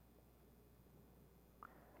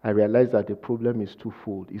 I realize that the problem is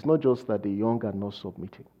twofold. It's not just that the young are not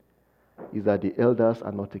submitting. It's that the elders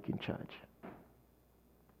are not taking charge.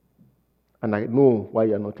 And I know why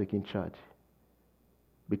you're not taking charge.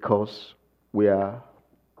 Because you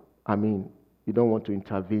don't want to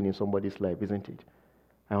intervene in somebody's life, isn't it?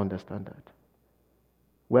 I understand that.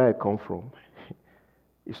 Where I come from,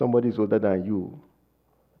 if somebody is older than you,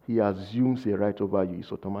 he assumes a right over you.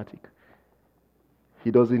 It's automatic.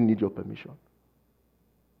 He doesn't need your permission.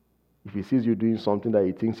 If he sees you doing something that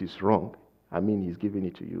he thinks is wrong, he's giving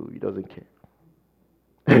it to you. He doesn't care.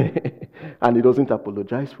 And he doesn't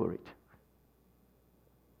apologize for it.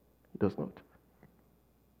 He does not.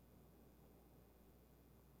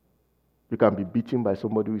 You can be beaten by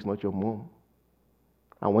somebody who is not your mom.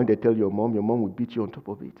 And when they tell your mom will beat you on top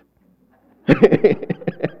of it.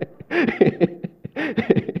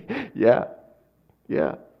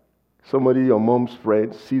 Yeah. Somebody, your mom's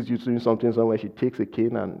friend, sees you doing something somewhere, she takes a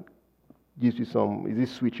cane and gives you some, is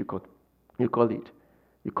this sweet you call it?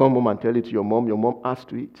 You come home and tell it to your mom adds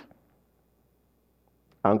to it.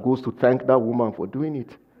 And goes to thank that woman for doing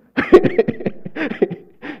it.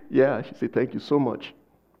 Yeah, she said, thank you so much.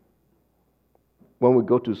 When we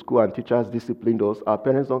go to school and teachers discipline us, our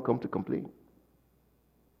parents don't come to complain.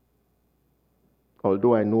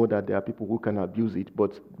 Although I know that there are people who can abuse it,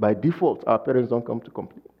 but by default, our parents don't come to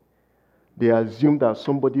complain. They assume that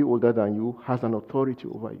somebody older than you has an authority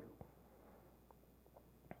over you.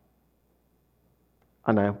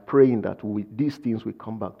 And I am praying that these things will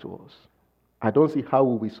come back to us. I don't see how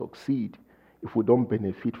we will succeed if we don't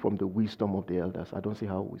benefit from the wisdom of the elders. I don't see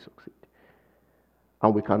how we succeed.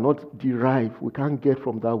 And we can't get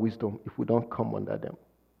from that wisdom if we don't come under them.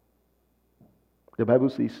 The Bible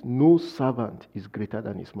says, no servant is greater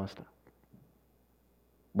than his master.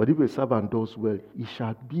 But if a servant does well, he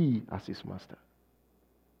shall be as his master.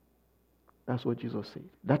 That's what Jesus said.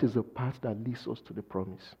 That is the path that leads us to the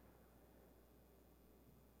promise.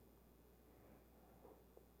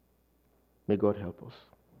 May God help us.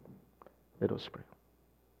 Let us pray.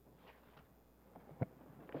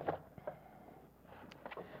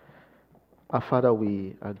 Our Father,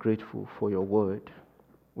 we are grateful for your word.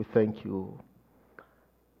 We thank you.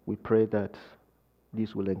 We pray that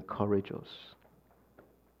this will encourage us.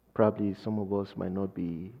 Probably some of us might not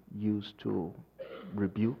be used to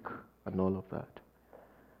rebuke, and all of that.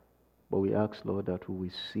 But we ask, Lord, that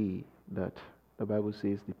we see that the Bible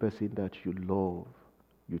says the person that you love,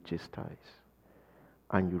 you chastise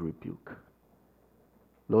and you rebuke.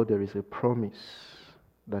 Lord, there is a promise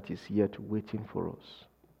that is yet waiting for us,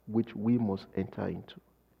 which we must enter into.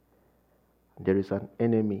 There is an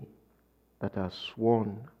enemy that has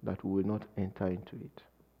sworn that we will not enter into it.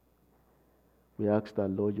 We ask that,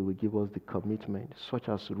 Lord, you will give us the commitment, such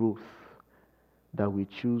as Ruth, that we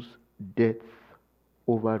choose death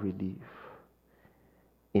over relief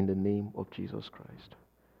in the name of Jesus Christ.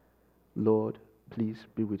 Lord, please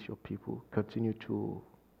be with your people. Continue to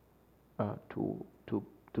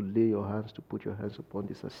lay your hands, to put your hands upon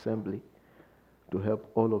this assembly, to help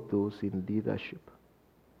all of those in leadership.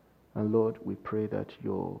 And Lord, we pray that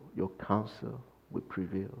your counsel will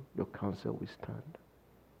prevail, your counsel will stand.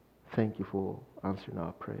 Thank you for answering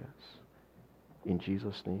our prayers. In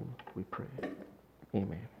Jesus' name we pray.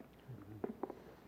 Amen.